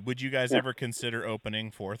 Would you guys ever consider opening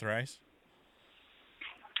for Thrice?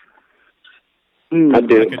 I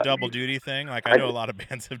do. Like a double duty thing? Like I know a lot of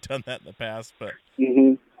bands have done that in the past, but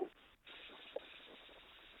Mm-hmm.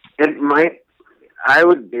 It might. I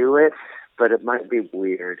would do it, but it might be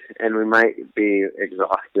weird, and we might be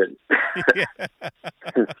exhausted. Yeah.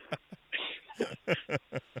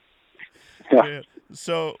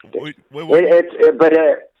 So,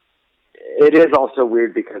 it is also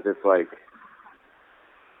weird because it's like,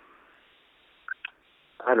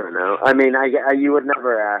 I don't know. I mean, you would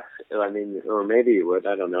never ask. I mean, or maybe you would.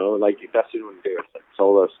 I don't know. Like Dustin would do like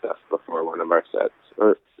solo stuff before one of our sets,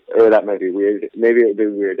 or that might be weird. Maybe it would be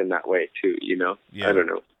weird in that way too. You know? Yeah. I don't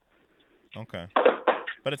know. Okay,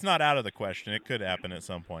 but it's not out of the question. It could happen at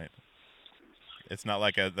some point. It's not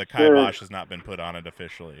like the kibosh has not been put on it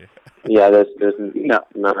officially. Yeah, there's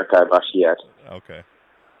not a kibosh yet. Okay.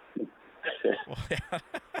 Well, yeah.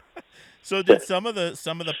 So did some of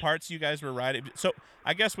the parts you guys were writing? So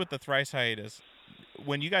I guess with the Thrice hiatus,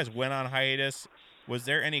 when you guys went on hiatus, was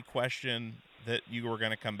there any question that you were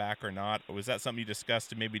going to come back or not? Or was that something you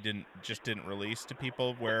discussed and maybe didn't release to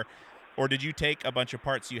people? Or did you take a bunch of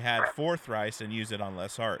parts you had for Thrice and use it on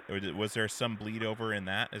Less Art? Or was there some bleed over in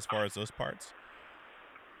that as far as those parts?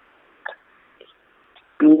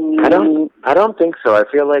 I don't think so. I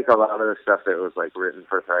feel like a lot of the stuff that was like written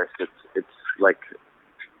for Thrice, it's like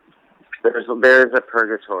there's a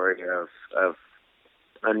purgatory of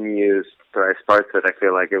unused Thrice parts that I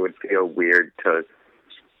feel like it would feel weird to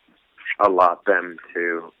allot them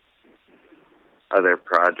to other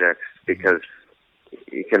projects because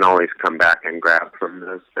you can always come back and grab from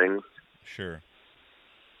those things. Sure.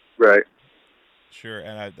 Right. Sure,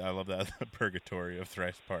 and I love that, the purgatory of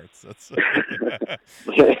Thrice parts. That's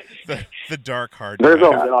the dark hard. There's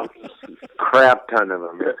a crap ton of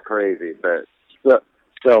them. It's crazy, but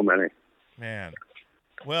so many. Man,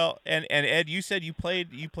 well, and Ed, you said you played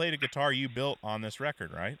a guitar you built on this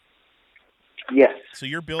record, right? Yes. So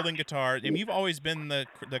you're building guitars, and you've always been the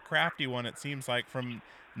crafty one. It seems like, from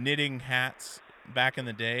knitting hats back in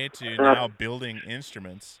the day to now building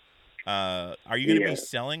instruments. Are you going to be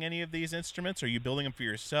selling any of these instruments? Are you building them for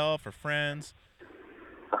yourself or friends?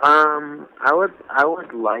 I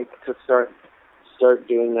would like to start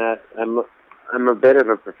doing that. I'm a bit of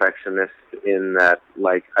a perfectionist in that,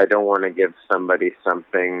 like, I don't want to give somebody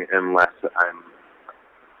something unless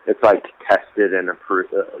it's like tested and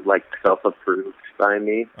approved, like self-approved by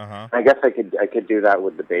me. Uh-huh. I guess I could do that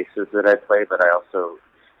with the basses that I play, but I also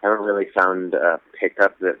haven't really found a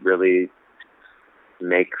pickup that really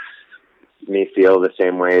makes me feel the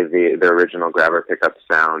same way the original grabber pickups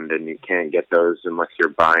sound, and you can't get those unless you're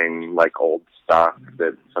buying like old stock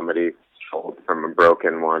that somebody sold from a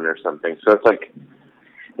broken one or something. So it's like,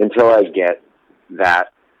 until I get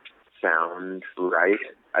that sound right,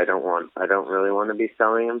 I don't really want to be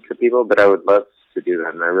selling them to people, but I would love to do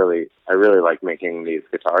that. And I really like making these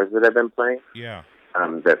guitars that I've been playing. Yeah.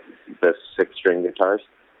 The 6-string guitars,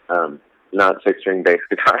 not 6-string bass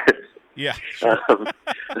guitars. Yeah. Sure.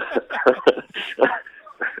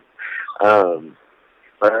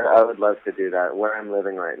 But I would love to do that. Where I'm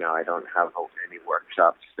living right now, I don't have any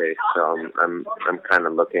workshop space, so I'm kind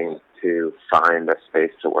of looking to find a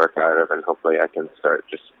space to work out of, and hopefully I can start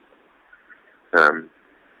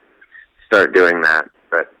doing that.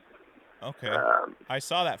 But okay, I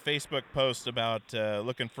saw that Facebook post about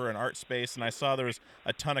looking for an art space, and I saw there was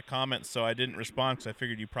a ton of comments, so I didn't respond because I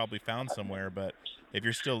figured you probably found somewhere. But if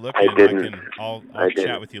you're still looking, I'll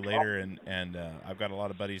chat with you later, and I've got a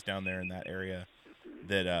lot of buddies down there in that area.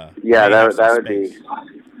 That that would be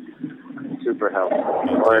super helpful.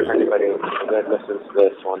 Or if anybody that listens to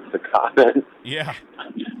this wants to comment,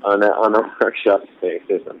 on a workshop space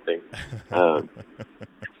or something.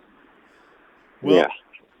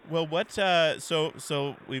 Well, what?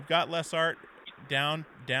 So we've got less art down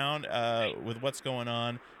with what's going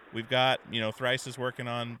on. We've got Thrice is working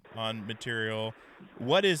on material.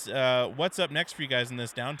 What's up next for you guys in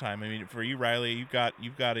this downtime? I mean, for you, Riley, you've got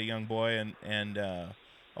a young boy and a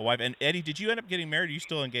wife. And Eddie, did you end up getting married? Or are you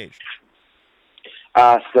still engaged?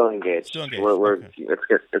 Still engaged. We're okay.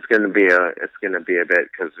 It's gonna be a bit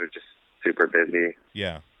because we're just super busy.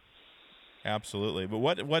 Yeah, absolutely. But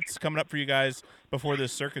what's coming up for you guys before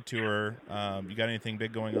this circuit tour? You got anything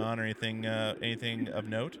big going on, or anything of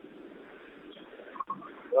note?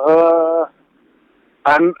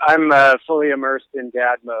 I'm fully immersed in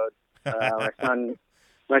dad mode.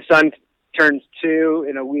 My son turns 2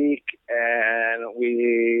 in a week, and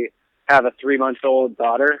we have a 3-month-old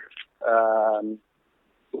daughter,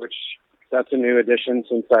 which that's a new addition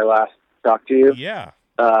since I last talked to you. Yeah.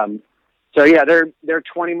 So yeah, they're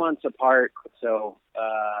 20 months apart. So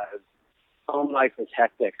home life is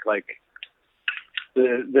hectic. Like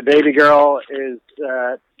the baby girl is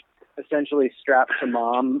essentially strapped to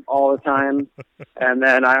mom all the time, and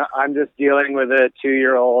then I'm just dealing with a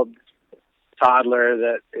 2-year-old toddler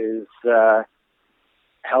that is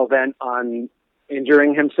hell-bent on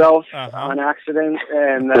injuring himself on accident,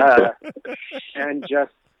 and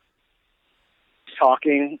just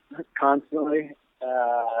talking constantly,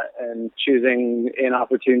 and choosing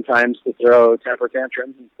inopportune times to throw temper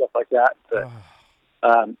tantrums and stuff like that. But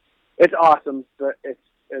it's awesome, but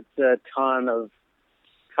it's a ton of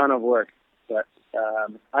work. But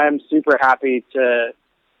I am super happy to,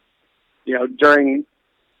 during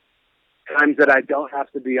times that I don't have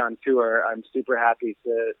to be on tour, I'm super happy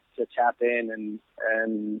to tap in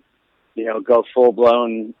and go full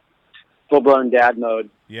blown dad mode.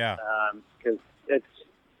 Yeah. Because it's,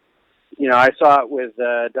 I saw it with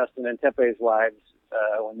Dustin and Tepe's wives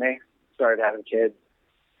when they started having kids.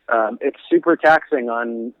 It's super taxing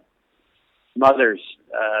on mothers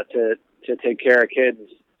to take care of kids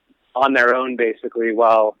on their own, basically,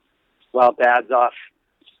 while dad's off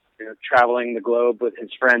traveling the globe with his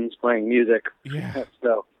friends playing music. Yeah.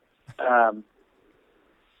 So,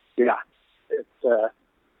 it's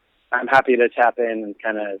I'm happy to tap in and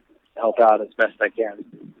kind of help out as best I can.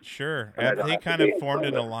 Sure. Have they kind of formed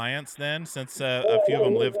an alliance then, since a few of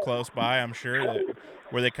them live close by, I'm sure,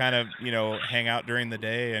 where they kind of, hang out during the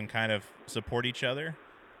day and kind of support each other,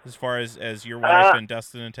 as far as your wife and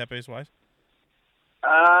Dustin and Tepe's wife?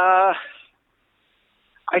 I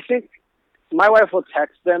think my wife will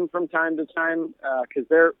text them from time to time because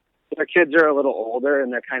their kids are a little older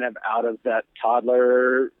and they're kind of out of that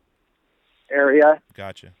toddler area.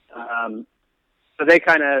 Gotcha. So they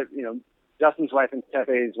kind of, Dustin's wife and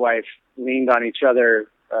Tepe's wife leaned on each other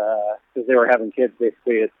because they were having kids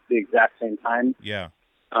basically at the exact same time. Yeah.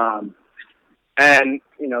 And,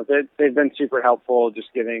 they've been super helpful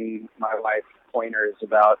just giving my wife pointers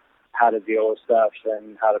about how to deal with stuff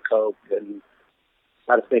and how to cope and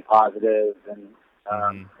how to stay positive.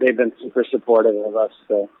 And they've been super supportive of us.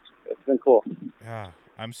 So it's been cool. Yeah.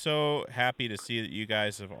 I'm so happy to see that you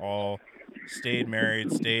guys have all stayed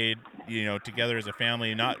married, stayed, together as a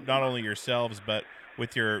family, not only yourselves, but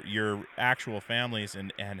with your actual families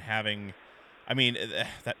and having, I mean,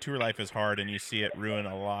 that tour life is hard, and you see it ruin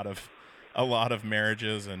a lot of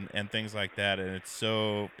marriages and things like that. And it's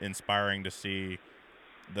so inspiring to see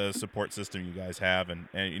the support system you guys have, and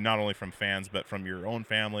not only from fans, but from your own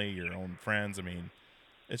family, your own friends. I mean,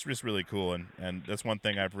 it's just really cool. And that's one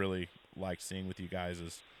thing I've really liked seeing with you guys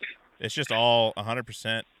is it's just all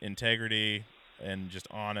 100% integrity and just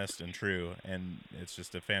honest and true. And it's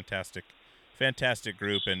just a fantastic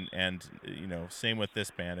group. And same with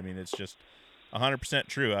this band. I mean, it's just 100%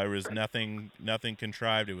 true. I was nothing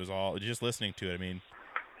contrived. It was all just listening to it. I mean,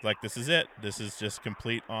 like, this is it. This is just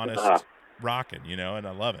complete, honest rocking, you know, and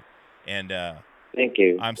I love it. And thank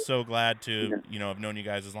you. I'm so glad to, you know, have known you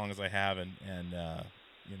guys as long as I have, and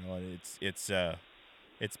you know,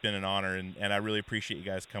 it's been an honor, and I really appreciate you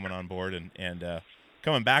guys coming on board and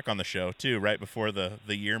coming back on the show too, right before the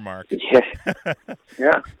year mark.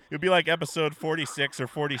 Yeah. It'll be like episode 46 or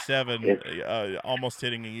 47, almost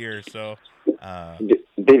hitting a year. So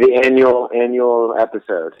be the annual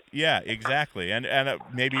episode. Yeah, exactly. And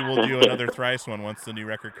maybe we'll do another Thrice one once the new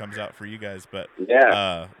record comes out for you guys. But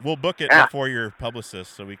we'll book it before your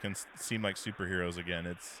publicist so we can seem like superheroes again.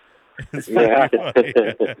 It's pretty funny.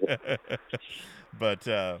 But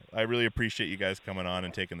I really appreciate you guys coming on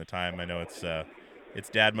and taking the time. I know it's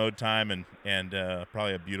dad mode time and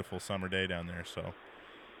probably a beautiful summer day down there. So,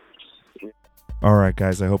 all right,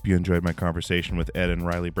 guys, I hope you enjoyed my conversation with Ed and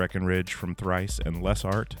Riley Breckenridge from Thrice and Less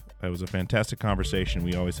Art. It was a fantastic conversation.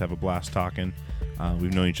 We always have a blast talking.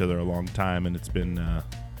 We've known each other a long time, and it's been, a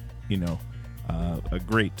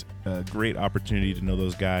great opportunity to know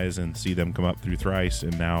those guys and see them come up through Thrice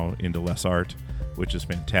and now into Less Art, which is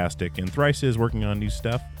fantastic. And Thrice is working on new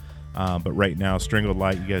stuff, but right now, Strangled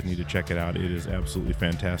Light, you guys need to check it out. It is absolutely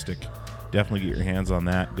fantastic. Definitely get your hands on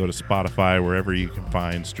that. Go to Spotify, wherever you can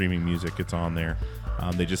find streaming music, it's on there.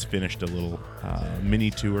 They just finished a little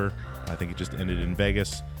mini tour. I think it just ended in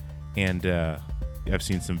Vegas, and I've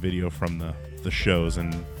seen some video from the shows,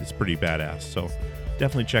 and it's pretty badass. So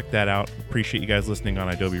definitely check that out. Appreciate you guys listening on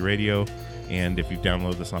Adobe Radio, and if you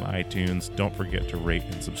download this on iTunes, don't forget to rate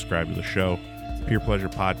and subscribe to the show.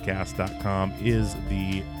 PeerPleasurePodcast.com is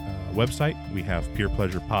the website. We have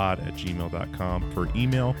PeerPleasurePod@gmail.com for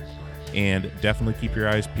email, and definitely keep your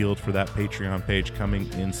eyes peeled for that Patreon page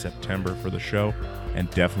coming in September for the show, and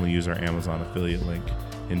definitely use our Amazon affiliate link.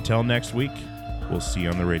 Until next week, we'll see you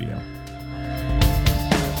on the radio.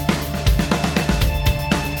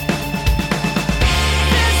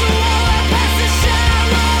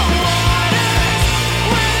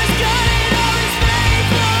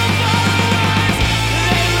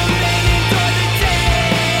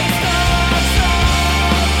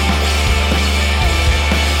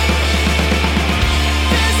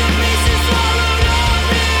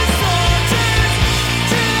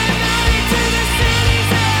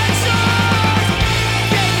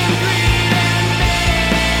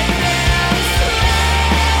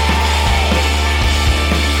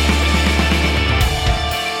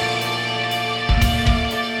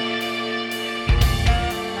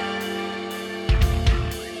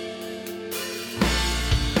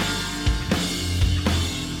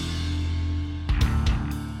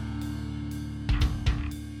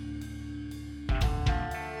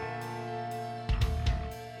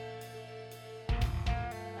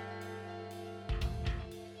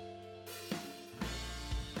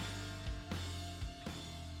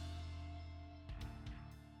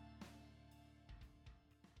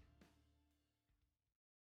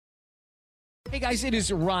 Hey guys, it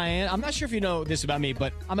is Ryan. I'm not sure if you know this about me,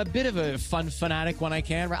 but I'm a bit of a fun fanatic when I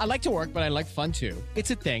can. I like to work, but I like fun too. It's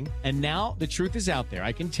a thing. And now the truth is out there.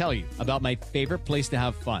 I can tell you about my favorite place to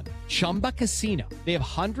have fun. Chumba Casino. They have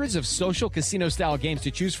hundreds of social casino style games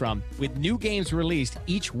to choose from with new games released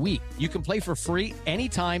each week. You can play for free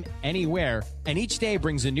anytime, anywhere. And each day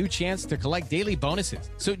brings a new chance to collect daily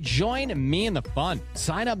bonuses. So join me in the fun.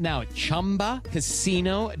 Sign up now at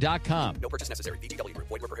ChumbaCasino.com. No purchase necessary. VGW Group.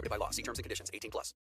 Void where prohibited by law. See terms and conditions. 18+.